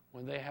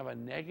when they have a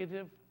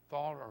negative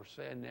thought or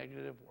say a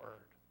negative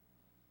word.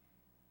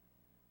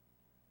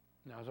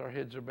 Now, as our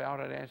heads are bowed,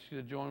 I'd ask you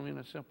to join me in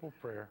a simple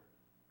prayer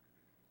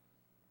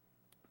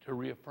to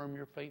reaffirm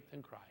your faith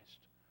in Christ,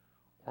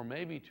 or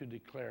maybe to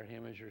declare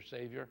him as your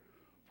Savior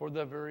for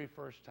the very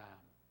first time.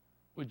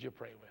 Would you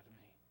pray with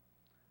me?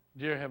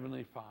 Dear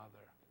Heavenly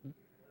Father,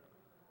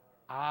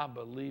 I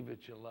believe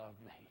that you love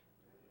me.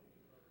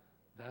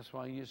 That's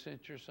why you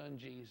sent your Son,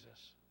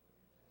 Jesus.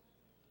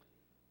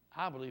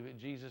 I believe that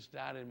Jesus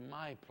died in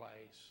my place.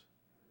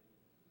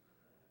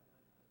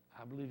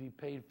 I believe he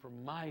paid for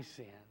my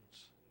sins.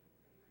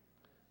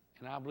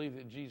 And I believe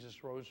that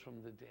Jesus rose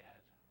from the dead.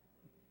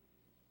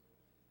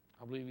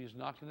 I believe he's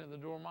knocking at the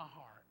door of my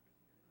heart.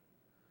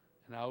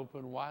 And I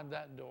open wide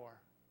that door.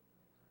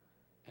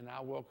 And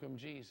I welcome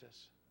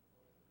Jesus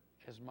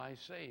as my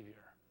Savior,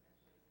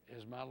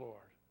 as my Lord,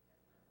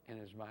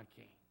 and as my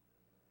King.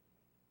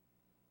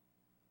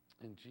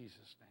 In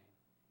Jesus'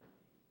 name.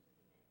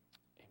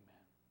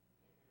 Amen.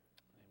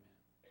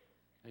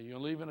 Amen. Now,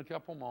 you'll leave in a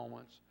couple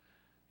moments.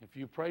 If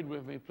you prayed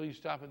with me, please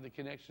stop at the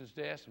Connections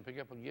desk and pick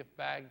up a gift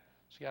bag.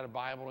 It's got a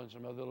Bible and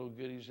some other little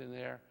goodies in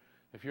there.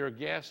 If you're a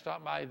guest,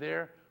 stop by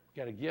there.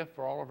 We've got a gift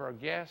for all of our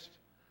guests.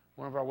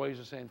 One of our ways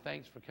of saying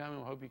thanks for coming.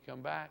 We hope you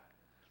come back.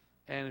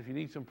 And if you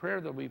need some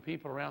prayer, there'll be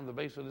people around the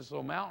base of this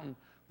little mountain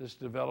that's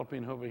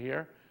developing over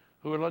here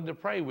who would love to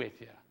pray with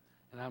you.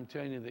 And I'm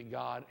telling you that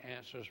God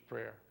answers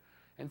prayer.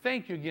 And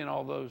thank you again,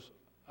 all those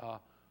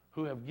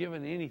who have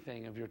given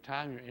anything of your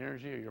time, your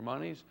energy, or your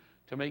monies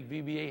to make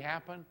VBA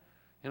happen.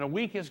 In a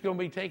week, it's going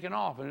to be taken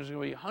off, and there's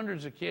going to be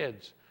hundreds of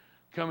kids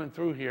coming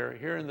through here,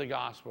 hearing the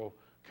gospel,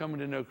 coming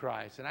to know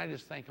Christ. And I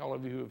just thank all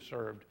of you who have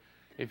served.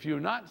 If you're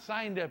not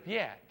signed up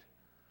yet,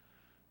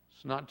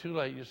 it's not too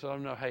late. Just let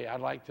them know, hey,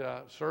 I'd like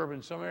to serve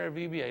in some area of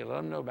VBA. Let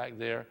them know back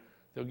there.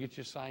 They'll get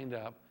you signed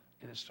up.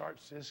 And it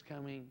starts this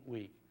coming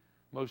week.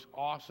 Most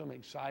awesome,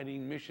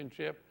 exciting mission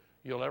trip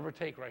you'll ever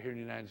take right here in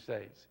the United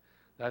States.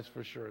 That's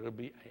for sure. It'll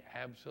be an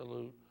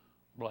absolute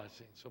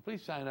blessing. So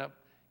please sign up,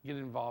 get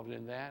involved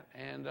in that.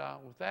 And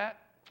with that,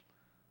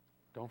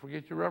 don't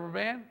forget your rubber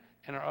band.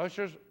 And our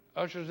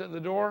ushers at the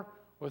door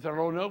with our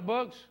little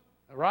notebooks.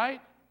 All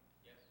right?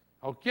 Yes.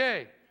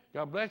 Okay.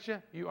 God bless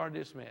you. You are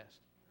dismissed.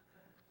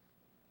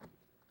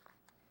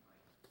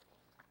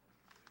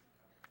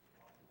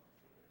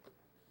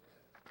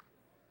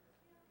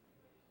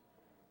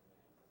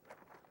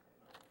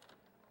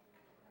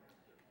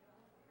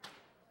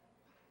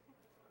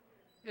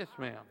 Yes,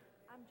 ma'am.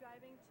 I'm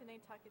driving to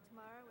Nantucket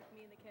tomorrow with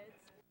me and the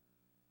kids.